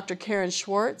by Dr. Karen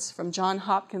Schwartz from Johns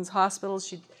Hopkins Hospital.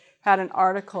 She had an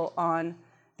article on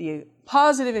the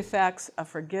positive effects of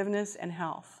forgiveness and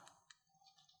health.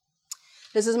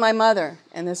 This is my mother,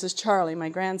 and this is Charlie, my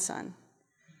grandson.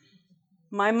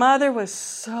 My mother was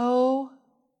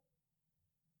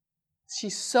she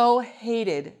so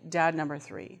hated dad number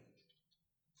 3.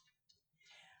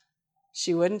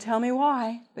 She wouldn't tell me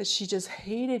why, but she just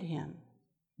hated him.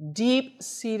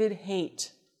 Deep-seated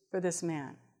hate for this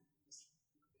man.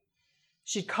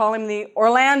 She'd call him the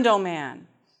Orlando man.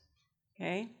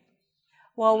 Okay?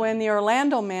 Well, when the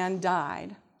Orlando man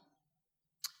died,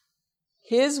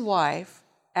 his wife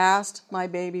asked my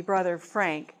baby brother,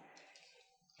 Frank,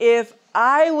 if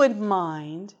I would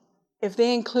mind if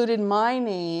they included my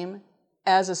name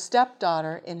as a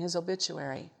stepdaughter in his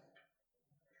obituary.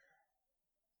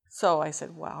 So I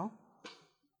said, well,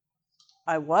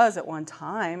 I was at one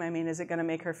time. I mean, is it going to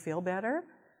make her feel better?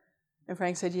 And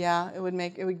Frank said, yeah, it would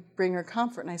bring her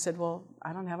comfort. And I said, well,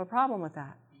 I don't have a problem with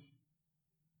that.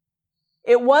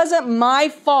 It wasn't my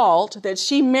fault that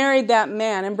she married that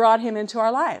man and brought him into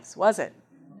our lives, was it?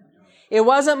 It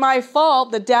wasn't my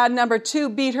fault that dad number 2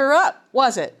 beat her up,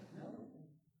 was it?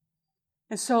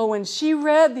 And so when she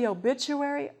read the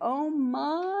obituary, oh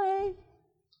my,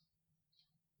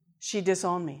 she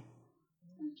disowned me.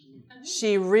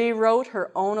 She rewrote her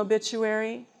own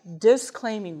obituary,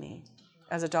 disclaiming me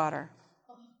as a daughter.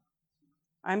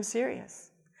 I'm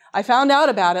serious. I found out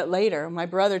about it later. My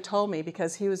brother told me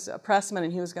because he was a pressman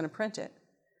and he was going to print it.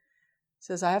 He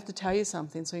says, I have to tell you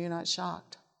something so you're not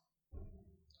shocked.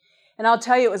 And I'll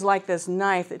tell you, it was like this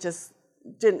knife that just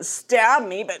didn't stab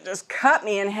me, but just cut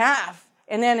me in half,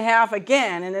 and then half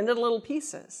again, and into little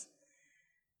pieces.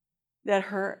 That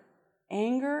her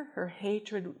anger, her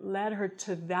hatred led her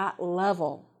to that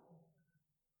level.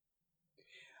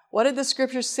 What did the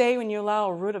scriptures say when you allow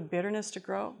a root of bitterness to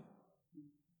grow?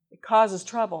 It causes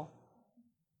trouble.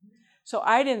 So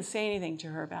I didn't say anything to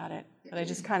her about it, but I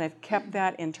just kind of kept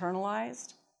that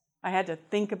internalized. I had to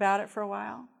think about it for a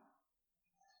while.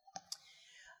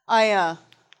 I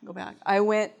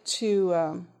went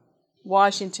to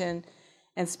Washington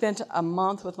and spent a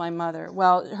month with my mother.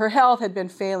 Well, her health had been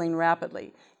failing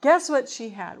rapidly. Guess what she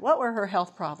had? What were her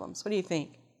health problems? What do you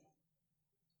think?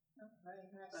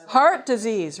 Heart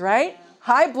disease, right?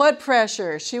 High blood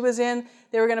pressure. She was in,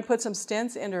 they were going to put some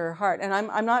stents into her heart. And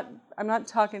I'm not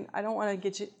talking, I don't want to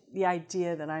get you the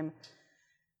idea that I'm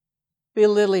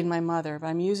belittling my mother, but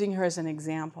I'm using her as an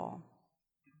example.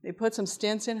 They put some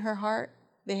stents in her heart.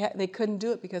 They couldn't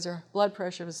do it because her blood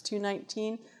pressure was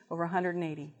 219 over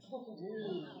 180.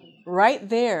 Right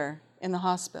there in the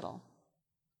hospital.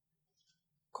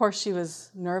 Of course, she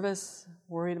was nervous,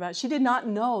 worried about it. She did not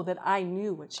know that I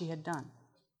knew what she had done.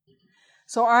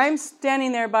 So I'm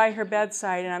standing there by her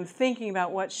bedside, and I'm thinking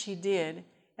about what she did.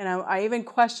 And I even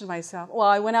questioned myself. Well,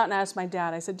 I went out and asked my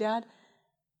dad. I said, Dad,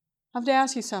 I have to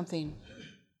ask you something.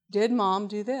 Did Mom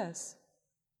do this?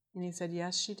 And he said,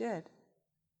 yes, she did.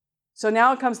 So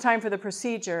now it comes time for the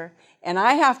procedure, and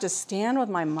I have to stand with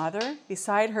my mother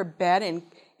beside her bed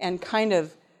and kind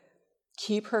of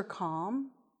keep her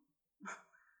calm.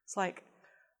 It's like,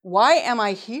 why am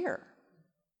I here?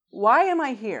 Why am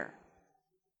I here?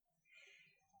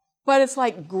 But it's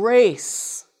like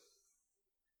grace.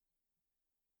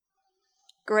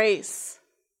 Grace.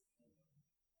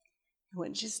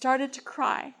 When she started to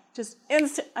cry, just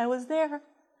instant, I was there.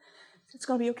 It's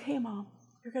going to be okay, Mom.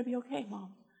 You're going to be okay,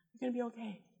 Mom. You're going to be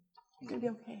okay. You're going to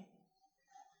be okay.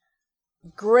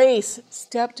 Grace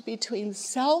stepped between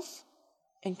self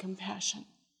and compassion.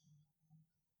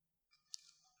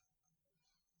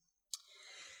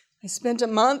 I spent a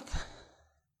month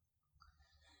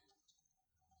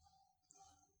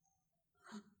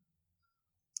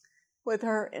with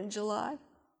her in July.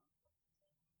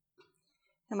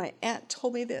 And my aunt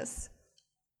told me this.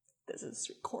 This is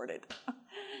recorded.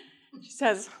 She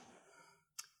says,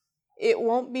 it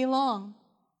won't be long.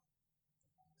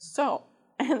 So,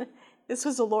 and this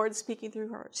was the Lord speaking through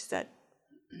her. She said,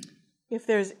 if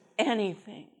there's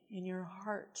anything in your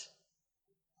heart,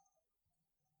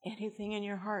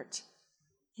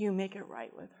 you make it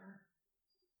right with her.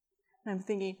 And I'm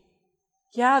thinking,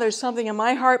 yeah, there's something in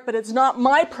my heart, but it's not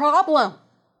my problem.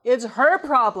 It's her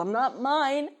problem, not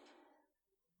mine.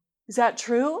 Is that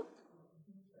true?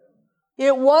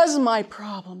 It was my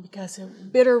problem because a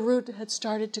bitter root had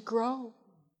started to grow.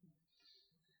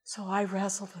 So I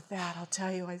wrestled with that. I'll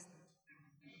tell you,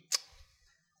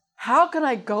 how can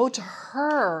I go to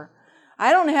her?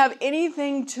 I don't have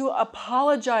anything to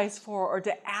apologize for or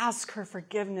to ask her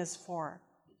forgiveness for.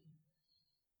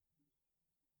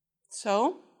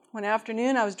 So, one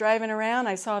afternoon I was driving around,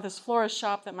 I saw this florist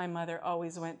shop that my mother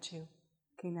always went to.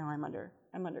 Okay, now I'm under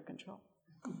control.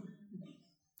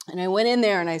 And I went in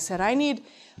there and I said, I need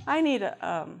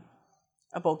a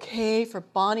bouquet for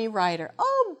Bonnie Ryder.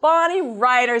 Oh, Bonnie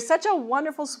Ryder, such a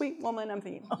wonderful, sweet woman. I'm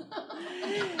thinking,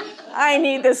 I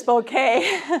need this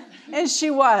bouquet. And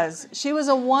she was. She was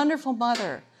a wonderful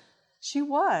mother. She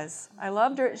was. I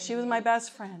loved her. She was my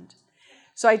best friend.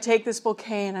 So I take this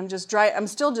bouquet and I'm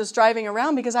still just driving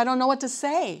around because I don't know what to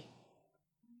say.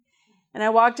 And I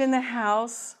walked in the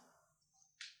house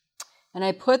and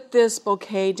I put this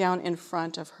bouquet down in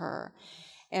front of her.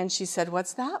 And she said,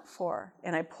 "What's that for?"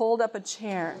 And I pulled up a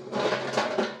chair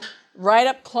right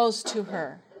up close to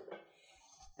her.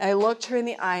 I looked her in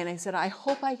the eye and I said, "I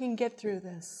hope I can get through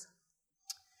this."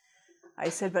 I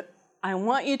said, "But I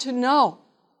want you to know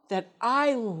that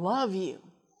I love you.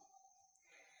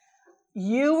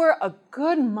 You were a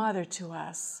good mother to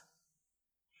us.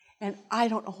 And I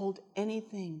don't hold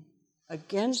anything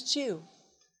against you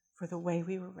for the way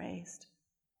we were raised."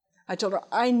 I told her,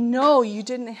 "I know you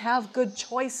didn't have good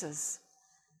choices.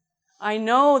 I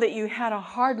know that you had a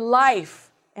hard life,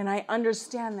 and I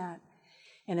understand that.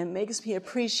 And it makes me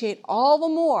appreciate all the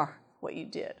more what you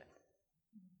did."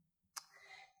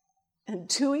 And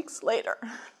 2 weeks later,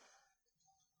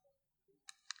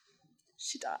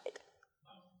 she died.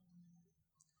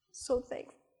 So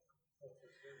thankful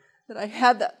that I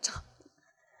had that time.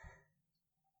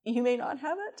 You may not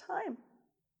have that time.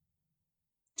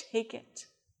 Take it.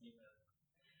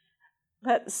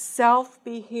 Let self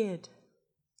be hid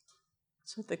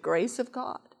so that the grace of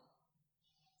God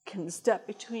can step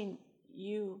between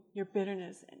you, your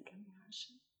bitterness, and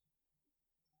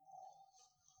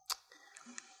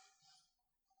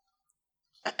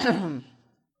compassion.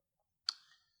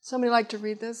 Somebody like to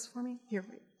read this for me? Here,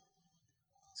 read.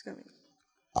 It's going to read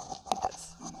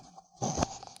this.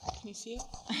 Can you see it?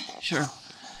 Sure.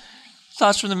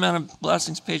 Thoughts from the Mount of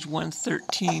Blessings, page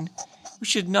 113. We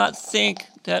should not think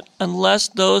that unless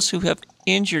those who have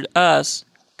injured us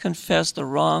confess the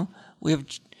wrong,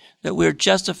 that we are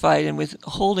justified in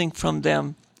withholding from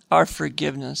them our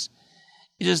forgiveness.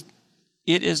 It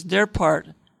is their part,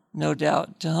 no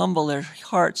doubt, to humble their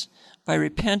hearts by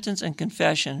repentance and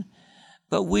confession,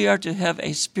 but we are to have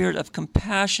a spirit of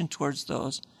compassion towards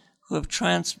those who have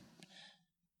trespassed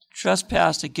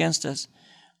against us,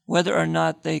 whether or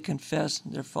not they confess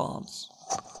their faults.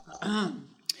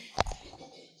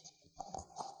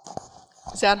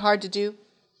 Is that hard to do?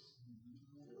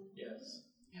 Yes.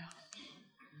 Yeah.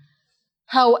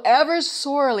 However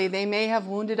sorely they may have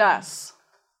wounded us,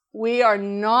 we are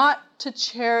not to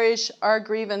cherish our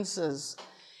grievances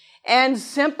and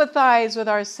sympathize with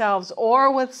ourselves or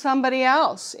with somebody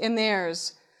else in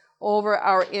theirs over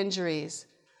our injuries.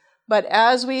 But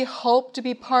as we hope to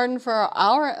be pardoned for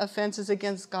our offenses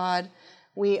against God,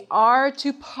 we are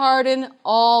to pardon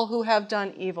all who have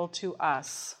done evil to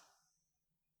us.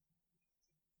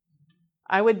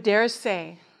 I would dare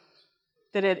say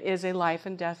that it is a life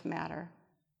and death matter.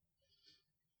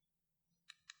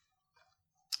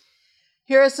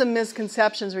 Here are some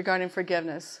misconceptions regarding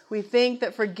forgiveness. We think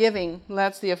that forgiving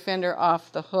lets the offender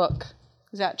off the hook.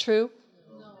 Is that true?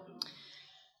 No.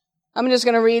 I'm just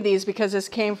going to read these because this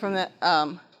came from the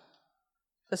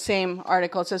same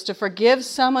article. It says, to forgive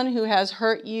someone who has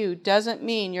hurt you doesn't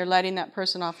mean you're letting that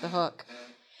person off the hook.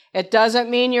 It doesn't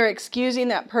mean you're excusing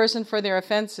that person for their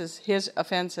offenses, his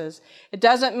offenses. It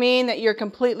doesn't mean that you're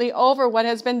completely over what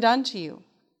has been done to you.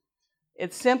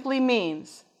 It simply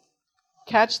means,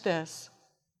 catch this,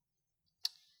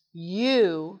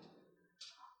 you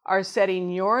are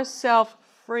setting yourself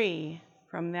free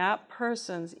from that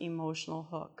person's emotional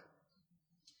hook.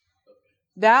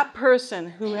 That person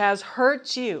who has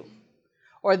hurt you,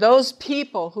 or those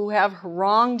people who have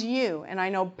wronged you, and I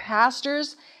know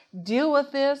pastors deal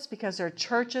with this because their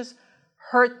churches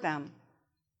hurt them.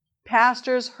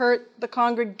 Pastors hurt the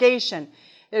congregation.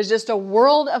 There's just a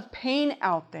world of pain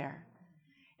out there.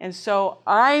 And so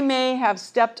I may have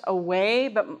stepped away,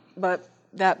 but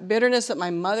that bitterness that my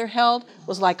mother held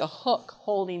was like a hook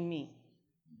holding me.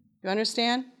 You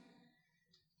understand?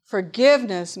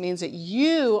 Forgiveness means that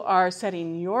you are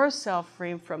setting yourself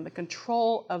free from the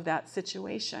control of that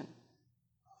situation.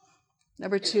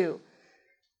 Number 2,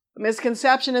 the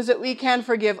misconception is that we can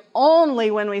forgive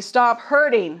only when we stop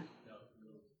hurting.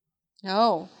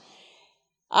 No.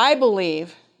 I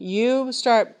believe you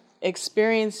start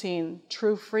experiencing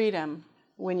true freedom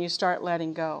when you start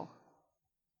letting go.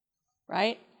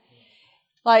 Right?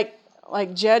 Like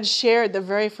Jed shared the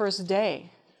very first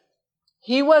day.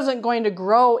 He wasn't going to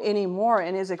grow anymore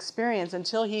in his experience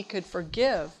until he could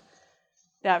forgive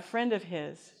that friend of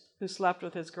his who slept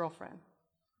with his girlfriend.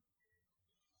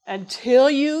 Until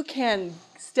you can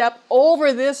step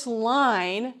over this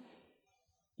line,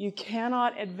 you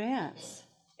cannot advance.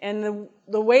 And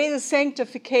the way the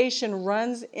sanctification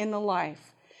runs in the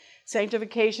life,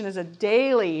 sanctification is a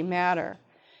daily matter.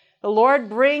 The Lord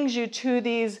brings you to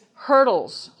these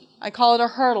hurdles. I call it a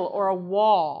hurdle or a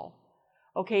wall.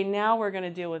 Okay, now we're going to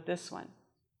deal with this one.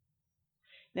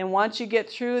 Then once you get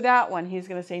through that one, He's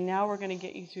going to say, now we're going to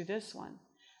get you through this one.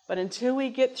 But until we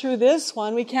get through this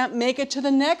one, we can't make it to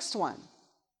the next one. Do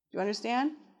you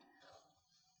understand?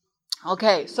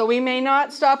 Okay, so we may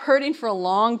not stop hurting for a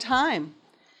long time.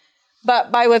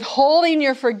 But by withholding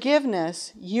your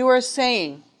forgiveness, you are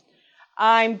saying,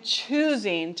 I'm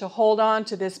choosing to hold on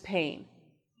to this pain.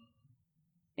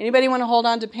 Anybody want to hold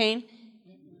on to pain?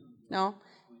 No?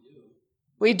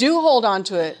 We do hold on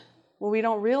to it. Well, we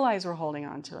don't realize we're holding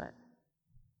on to it.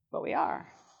 But we are.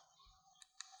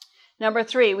 Number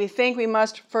 3, we think we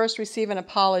must first receive an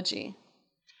apology.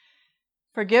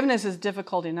 Forgiveness is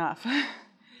difficult enough.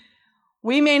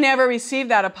 We may never receive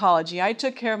that apology. I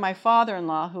took care of my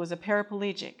father-in-law, who was a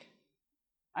paraplegic.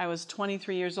 I was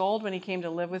 23 years old when he came to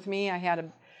live with me. I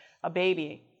had a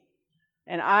baby.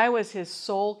 And I was his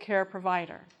sole care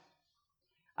provider.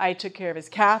 I took care of his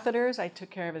catheters. I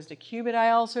took care of his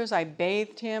decubitus ulcers. I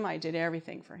bathed him. I did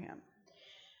everything for him.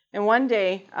 And one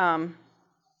day,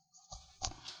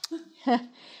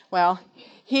 well,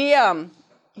 he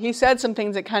said some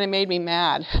things that kind of made me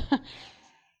mad.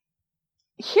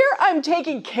 Here I'm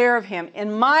taking care of him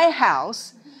in my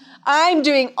house. I'm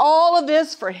doing all of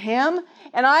this for him.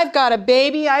 And I've got a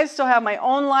baby. I still have my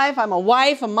own life. I'm a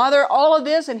wife, a mother, all of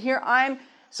this. And here I'm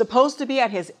supposed to be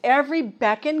at his every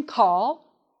beck and call.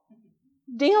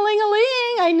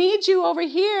 Ding-a-ling-a-ling, I need you over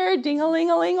here.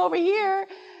 Ding-a-ling-a-ling over here.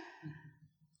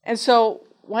 And so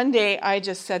one day I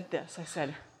just said this. I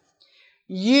said,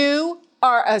 you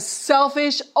are a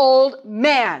selfish old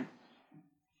man.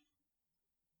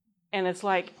 And it's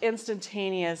like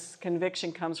instantaneous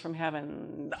conviction comes from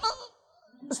heaven.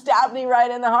 Stabbed me right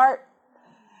in the heart.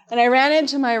 And I ran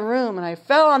into my room and I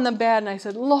fell on the bed and I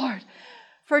said, Lord,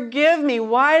 forgive me.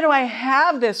 Why do I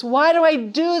have this? Why do I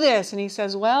do this? And He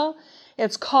says, well,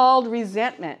 it's called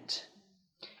resentment.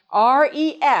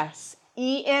 R-E-S-E-N-T-M-E-N-T.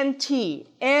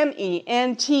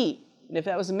 And if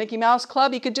that was a Mickey Mouse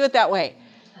Club, you could do it that way.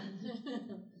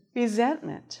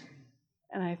 Resentment.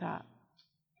 And I thought,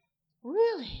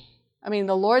 really? I mean,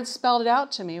 the Lord spelled it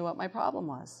out to me what my problem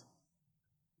was.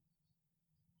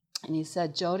 And He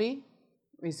said, Jodi,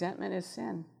 resentment is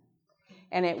sin.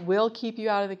 And it will keep you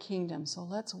out of the kingdom. So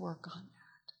let's work on that.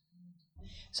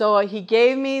 So He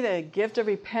gave me the gift of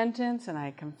repentance, and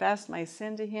I confessed my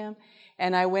sin to Him.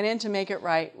 And I went in to make it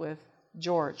right with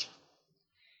George.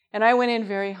 And I went in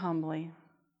very humbly.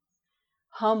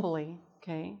 Humbly,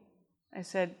 okay? I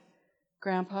said,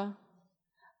 Grandpa,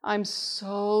 I'm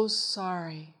so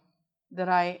sorry that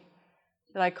I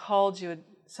called you a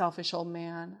selfish old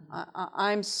man.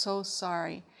 I'm so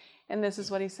sorry. And this is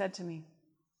what he said to me.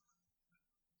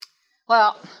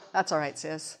 Well, that's all right,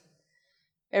 sis.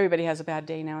 Everybody has a bad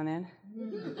day now and then. You're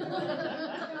like,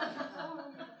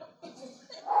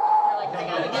 I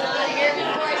gotta get out of here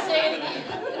before I say it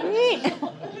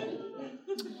again.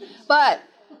 But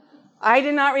I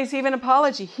did not receive an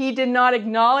apology. He did not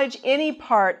acknowledge any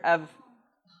part of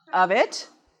it.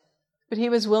 But He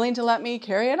was willing to let me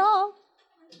carry it all.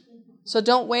 So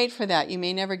don't wait for that. You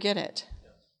may never get it.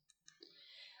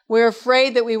 We're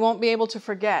afraid that we won't be able to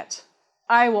forget.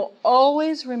 I will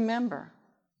always remember.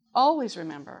 Always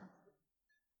remember.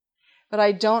 But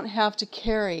I don't have to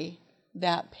carry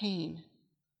that pain.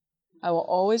 I will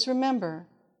always remember,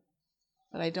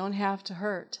 but I don't have to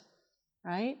hurt.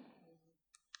 Right?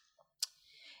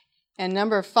 And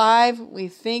number 5, we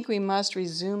think we must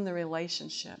resume the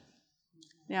relationship.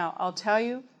 Now, I'll tell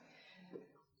you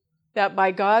that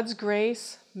by God's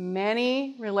grace,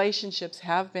 many relationships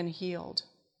have been healed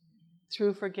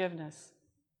through forgiveness.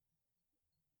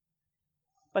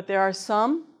 But there are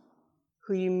some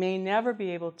who you may never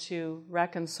be able to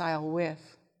reconcile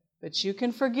with, but you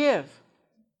can forgive.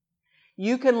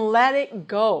 You can let it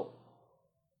go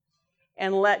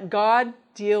and let God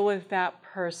deal with that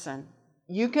person.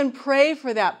 You can pray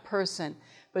for that person,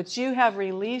 but you have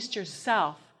released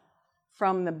yourself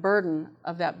from the burden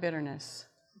of that bitterness.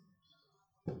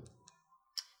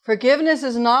 Forgiveness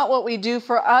is not what we do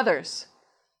for others.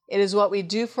 It is what we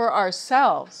do for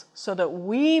ourselves so that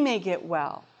we may get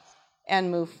well and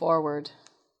move forward.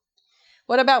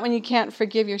 What about when you can't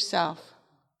forgive yourself?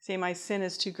 Say, my sin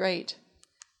is too great.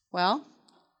 Well,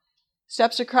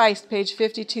 Steps to Christ, page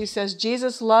 52, says,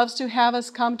 Jesus loves to have us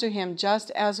come to him just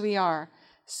as we are,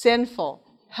 sinful,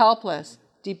 helpless,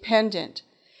 dependent.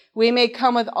 We may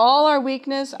come with all our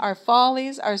weakness, our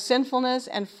follies, our sinfulness,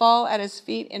 and fall at his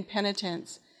feet in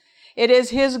penitence. It is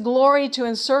his glory to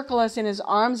encircle us in his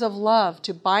arms of love,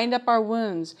 to bind up our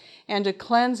wounds, and to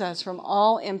cleanse us from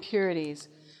all impurities.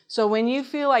 So when you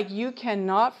feel like you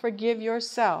cannot forgive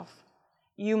yourself,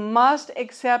 you must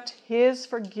accept his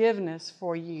forgiveness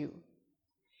for you.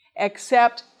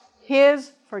 Accept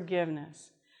his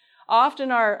forgiveness.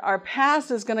 Often our past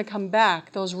is going to come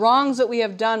back. Those wrongs that we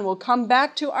have done will come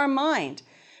back to our mind.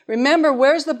 Remember,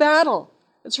 where's the battle?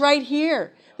 It's right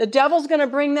here. The devil's going to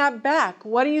bring that back.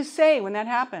 What do you say when that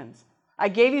happens? I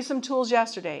gave you some tools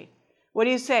yesterday. What do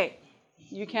you say?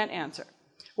 You can't answer.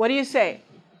 What do you say?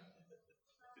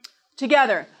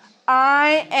 Together.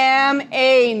 I am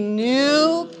a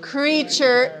new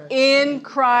creature in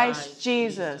Christ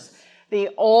Jesus. The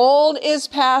old is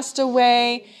passed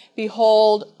away.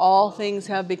 Behold, all things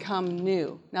have become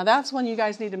new. Now that's one you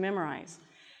guys need to memorize.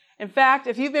 In fact,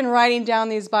 if you've been writing down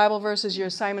these Bible verses, your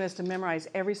assignment is to memorize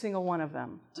every single one of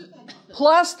them.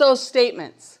 Plus those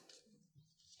statements.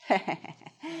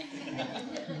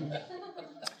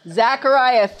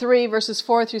 Zechariah 3 verses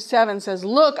 4 through 7 says,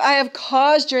 look, I have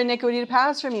caused your iniquity to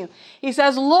pass from you. He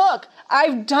says, look,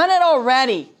 I've done it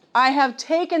already. I have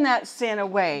taken that sin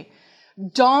away.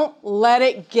 Don't let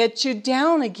it get you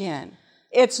down again.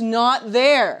 It's not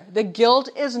there. The guilt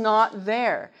is not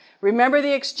there. Remember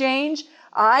the exchange?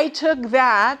 I took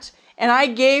that and I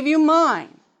gave you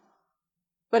mine.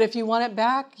 But if you want it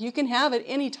back, you can have it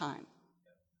anytime.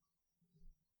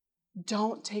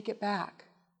 Don't take it back.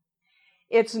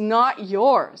 It's not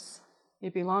yours.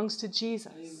 It belongs to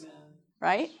Jesus. Amen.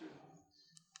 Right?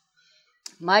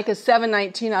 Micah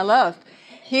 7:19, I love.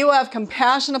 He will have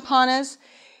compassion upon us.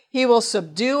 He will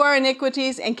subdue our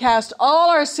iniquities and cast all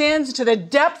our sins into the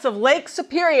depths of Lake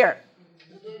Superior.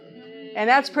 And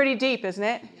that's pretty deep, isn't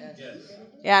it? Yes.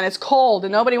 Yeah, and it's cold,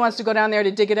 and nobody wants to go down there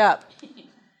to dig it up.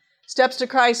 Steps to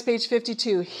Christ, page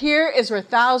 52. Here is where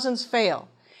thousands fail.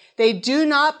 They do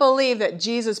not believe that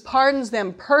Jesus pardons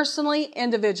them personally,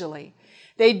 individually.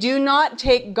 They do not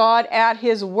take God at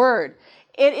his word.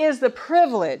 It is the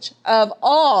privilege of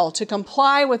all to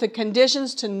comply with the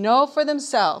conditions to know for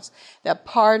themselves that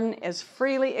pardon is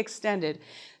freely extended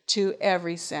to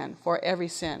every sin, for every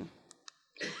sin.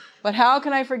 But how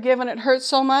can I forgive when it hurts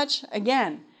so much?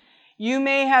 Again, you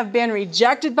may have been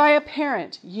rejected by a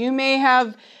parent. You may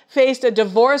have faced a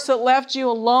divorce that left you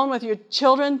alone with your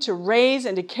children to raise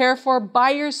and to care for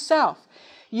by yourself.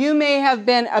 You may have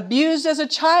been abused as a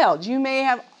child. You may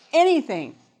have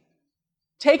anything.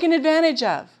 Taken advantage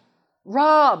of,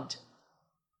 robbed.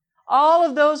 All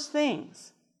of those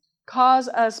things cause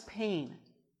us pain.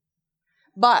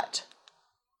 But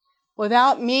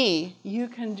without me, you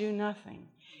can do nothing.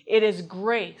 It is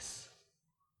grace.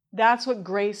 That's what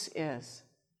grace is.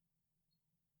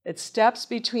 It steps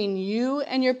between you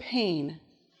and your pain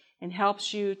and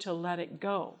helps you to let it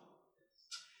go.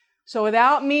 So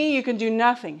without me, you can do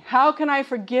nothing. How can I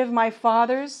forgive my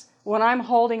fathers when I'm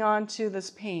holding on to this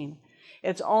pain?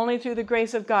 It's only through the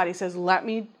grace of God. He says, let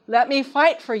me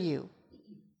fight for you.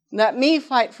 Let me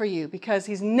fight for you, because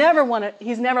he's never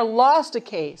lost a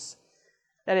case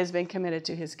that has been committed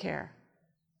to his care.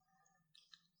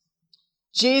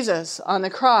 Jesus on the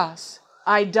cross,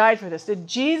 I died for this. Did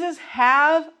Jesus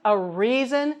have a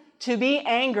reason to be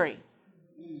angry?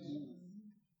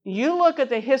 You look at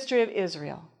the history of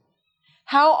Israel.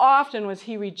 How often was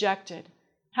he rejected?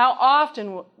 How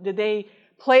often did they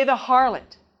play the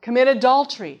harlot? Commit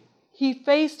adultery? He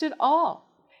faced it all.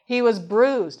 He was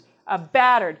bruised,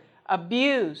 battered,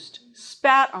 abused,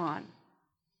 spat on,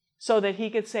 so that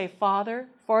he could say, Father,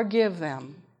 forgive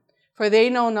them, for they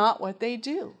know not what they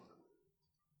do.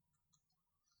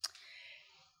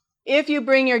 If you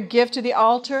bring your gift to the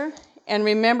altar and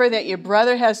remember that your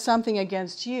brother has something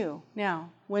against you,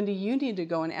 now, when do you need to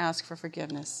go and ask for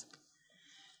forgiveness?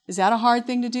 Is that a hard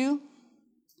thing to do?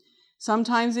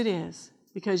 Sometimes it is,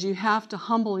 because you have to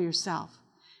humble yourself.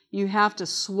 You have to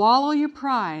swallow your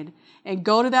pride and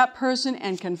go to that person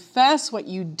and confess what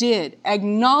you did.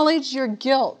 Acknowledge your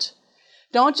guilt.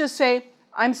 Don't just say,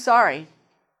 I'm sorry.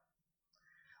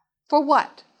 For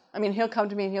what? I mean, he'll come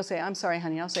to me and he'll say, I'm sorry,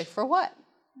 honey. I'll say, for what?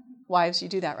 Wives, you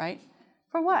do that, right?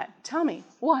 For what? Tell me.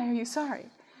 Why are you sorry?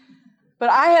 But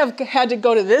I have had to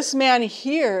go to this man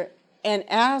here and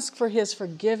ask for his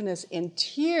forgiveness in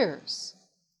tears.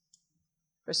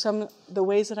 for the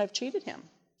ways that I've treated him.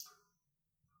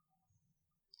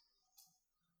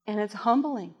 And it's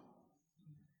humbling.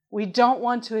 We don't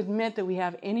want to admit that we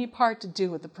have any part to do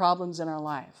with the problems in our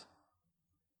life.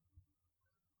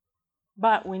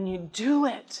 But when you do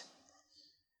it,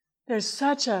 there's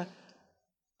such a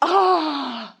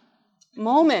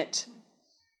moment.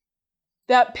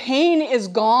 That pain is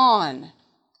gone.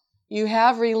 You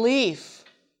have relief.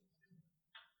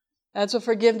 That's what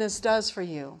forgiveness does for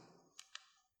you.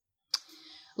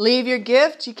 Leave your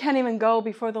gift. You can't even go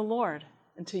before the Lord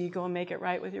until you go and make it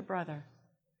right with your brother.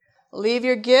 Leave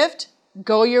your gift.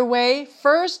 Go your way.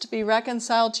 First, be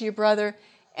reconciled to your brother,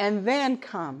 and then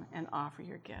come and offer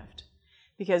your gift.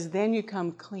 Because then you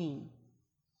come clean.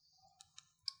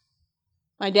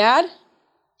 My dad,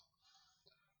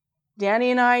 Danny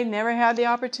and I never had the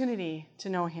opportunity to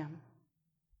know him.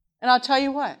 And I'll tell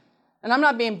you what, and I'm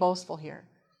not being boastful here,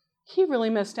 he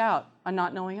really missed out on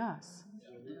not knowing us.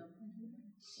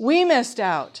 We missed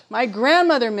out. My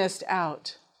grandmother missed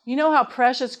out. You know how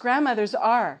precious grandmothers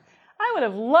are. I would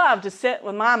have loved to sit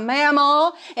with my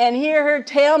mama and hear her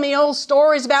tell me old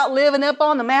stories about living up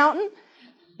on the mountain.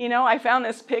 You know, I found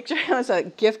this picture. It was a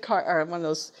gift card, or one of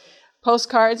those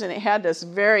postcards, and it had this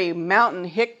very mountain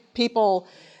hick people,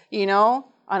 you know,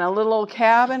 on a little old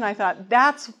cabin. I thought,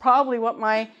 that's probably what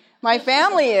my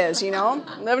family is, you know,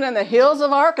 living in the hills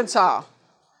of Arkansas.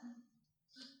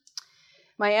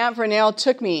 My Aunt Vernell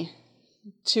took me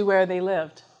to where they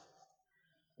lived.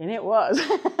 And it was.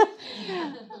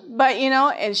 But, you know,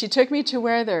 and she took me to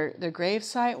where their grave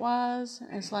site was.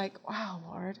 And it's like, wow,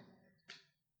 Lord,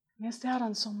 missed out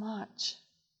on so much.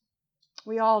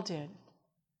 We all did,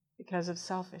 because of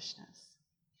selfishness.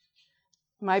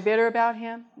 Am I bitter about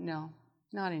him? No,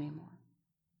 not anymore.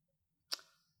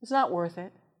 It's not worth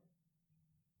it.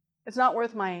 It's not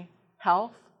worth my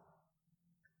health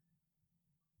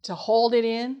to hold it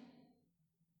in.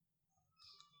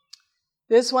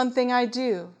 This one thing I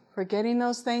do, forgetting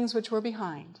those things which were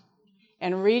behind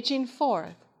and reaching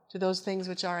forth to those things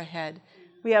which are ahead.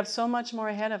 We have so much more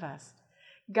ahead of us.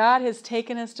 God has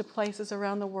taken us to places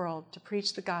around the world to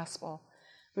preach the gospel.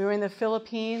 We were in the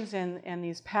Philippines, and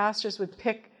these pastors would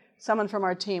pick someone from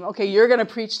our team. Okay, you're going to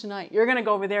preach tonight. You're going to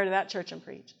go over there to that church and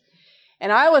preach.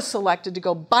 And I was selected to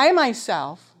go by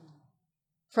myself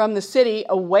from the city,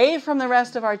 away from the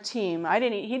rest of our team. He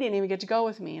didn't even get to go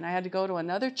with me, and I had to go to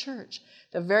another church,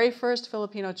 the very first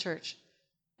Filipino church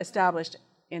established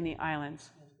in the islands,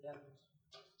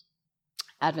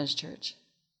 Adventist church.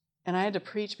 And I had to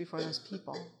preach before those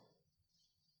people.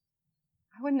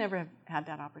 I would never have had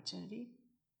that opportunity.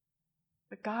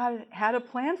 But God had a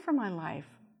plan for my life.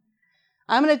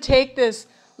 I'm going to take this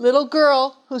little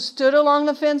girl who stood along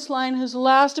the fence line, who's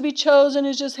last to be chosen,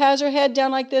 who just has her head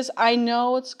down like this. I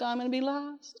know I'm going to be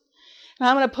last. And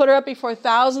I'm going to put her up before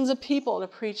thousands of people to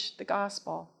preach the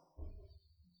gospel.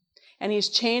 And He's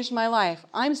changed my life.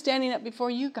 I'm standing up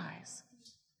before you guys.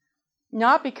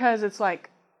 Not because it's like,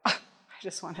 I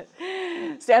just want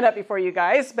to stand up before you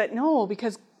guys, but no,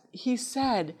 because He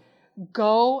said,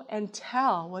 go and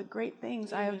tell what great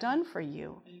things I have done for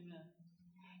you. Amen.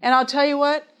 And I'll tell you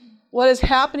what is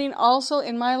happening also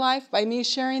in my life by me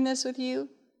sharing this with you,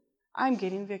 I'm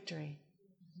getting victory.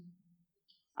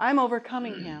 I'm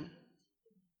overcoming him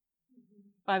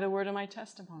by the word of my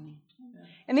testimony.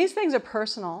 And these things are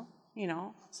personal, you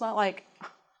know. It's not like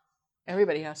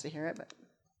everybody has to hear it, but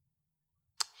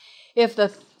if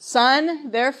the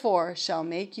Son, therefore, shall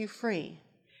make you free,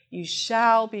 you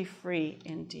shall be free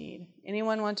indeed.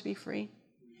 Anyone want to be free?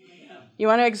 You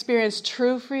want to experience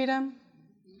true freedom?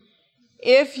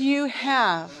 If you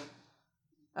have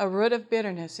a root of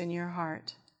bitterness in your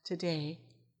heart today,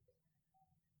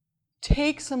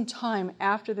 take some time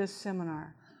after this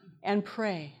seminar and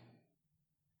pray.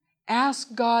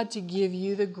 Ask God to give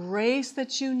you the grace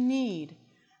that you need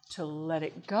to let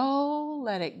it go,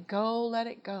 let it go, let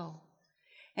it go.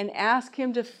 And ask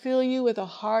Him to fill you with a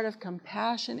heart of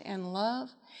compassion and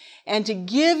love, and to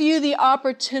give you the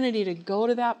opportunity to go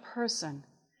to that person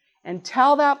and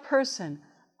tell that person,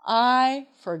 I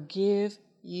forgive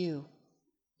you.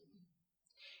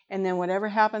 And then whatever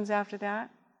happens after that,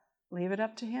 leave it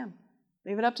up to Him.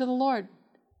 Leave it up to the Lord.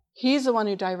 He's the one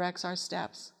who directs our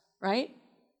steps, right?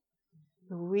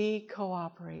 We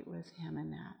cooperate with Him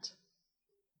in that.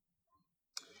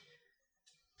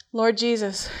 Lord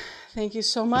Jesus, thank you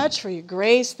so much for your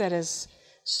grace that is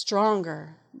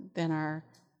stronger than our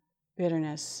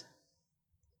bitterness.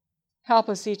 Help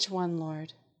us each one,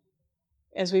 Lord,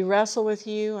 as we wrestle with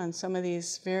you on some of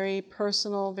these very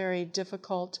personal, very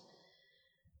difficult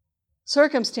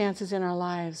circumstances in our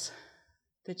lives,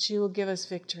 that you will give us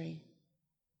victory.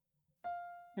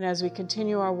 And as we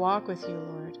continue our walk with you,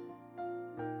 Lord,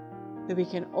 that we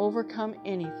can overcome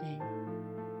anything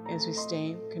as we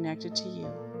stay connected to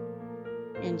you.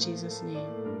 In Jesus' name,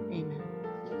 amen.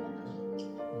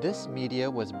 This media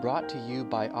was brought to you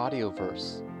by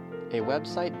Audioverse, a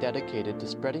website dedicated to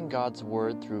spreading God's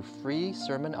Word through free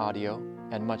sermon audio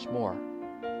and much more.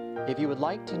 If you would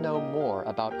like to know more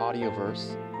about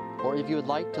Audioverse, or if you would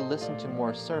like to listen to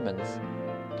more sermons,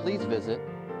 please visit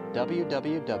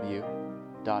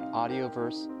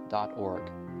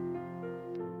www.audioverse.org.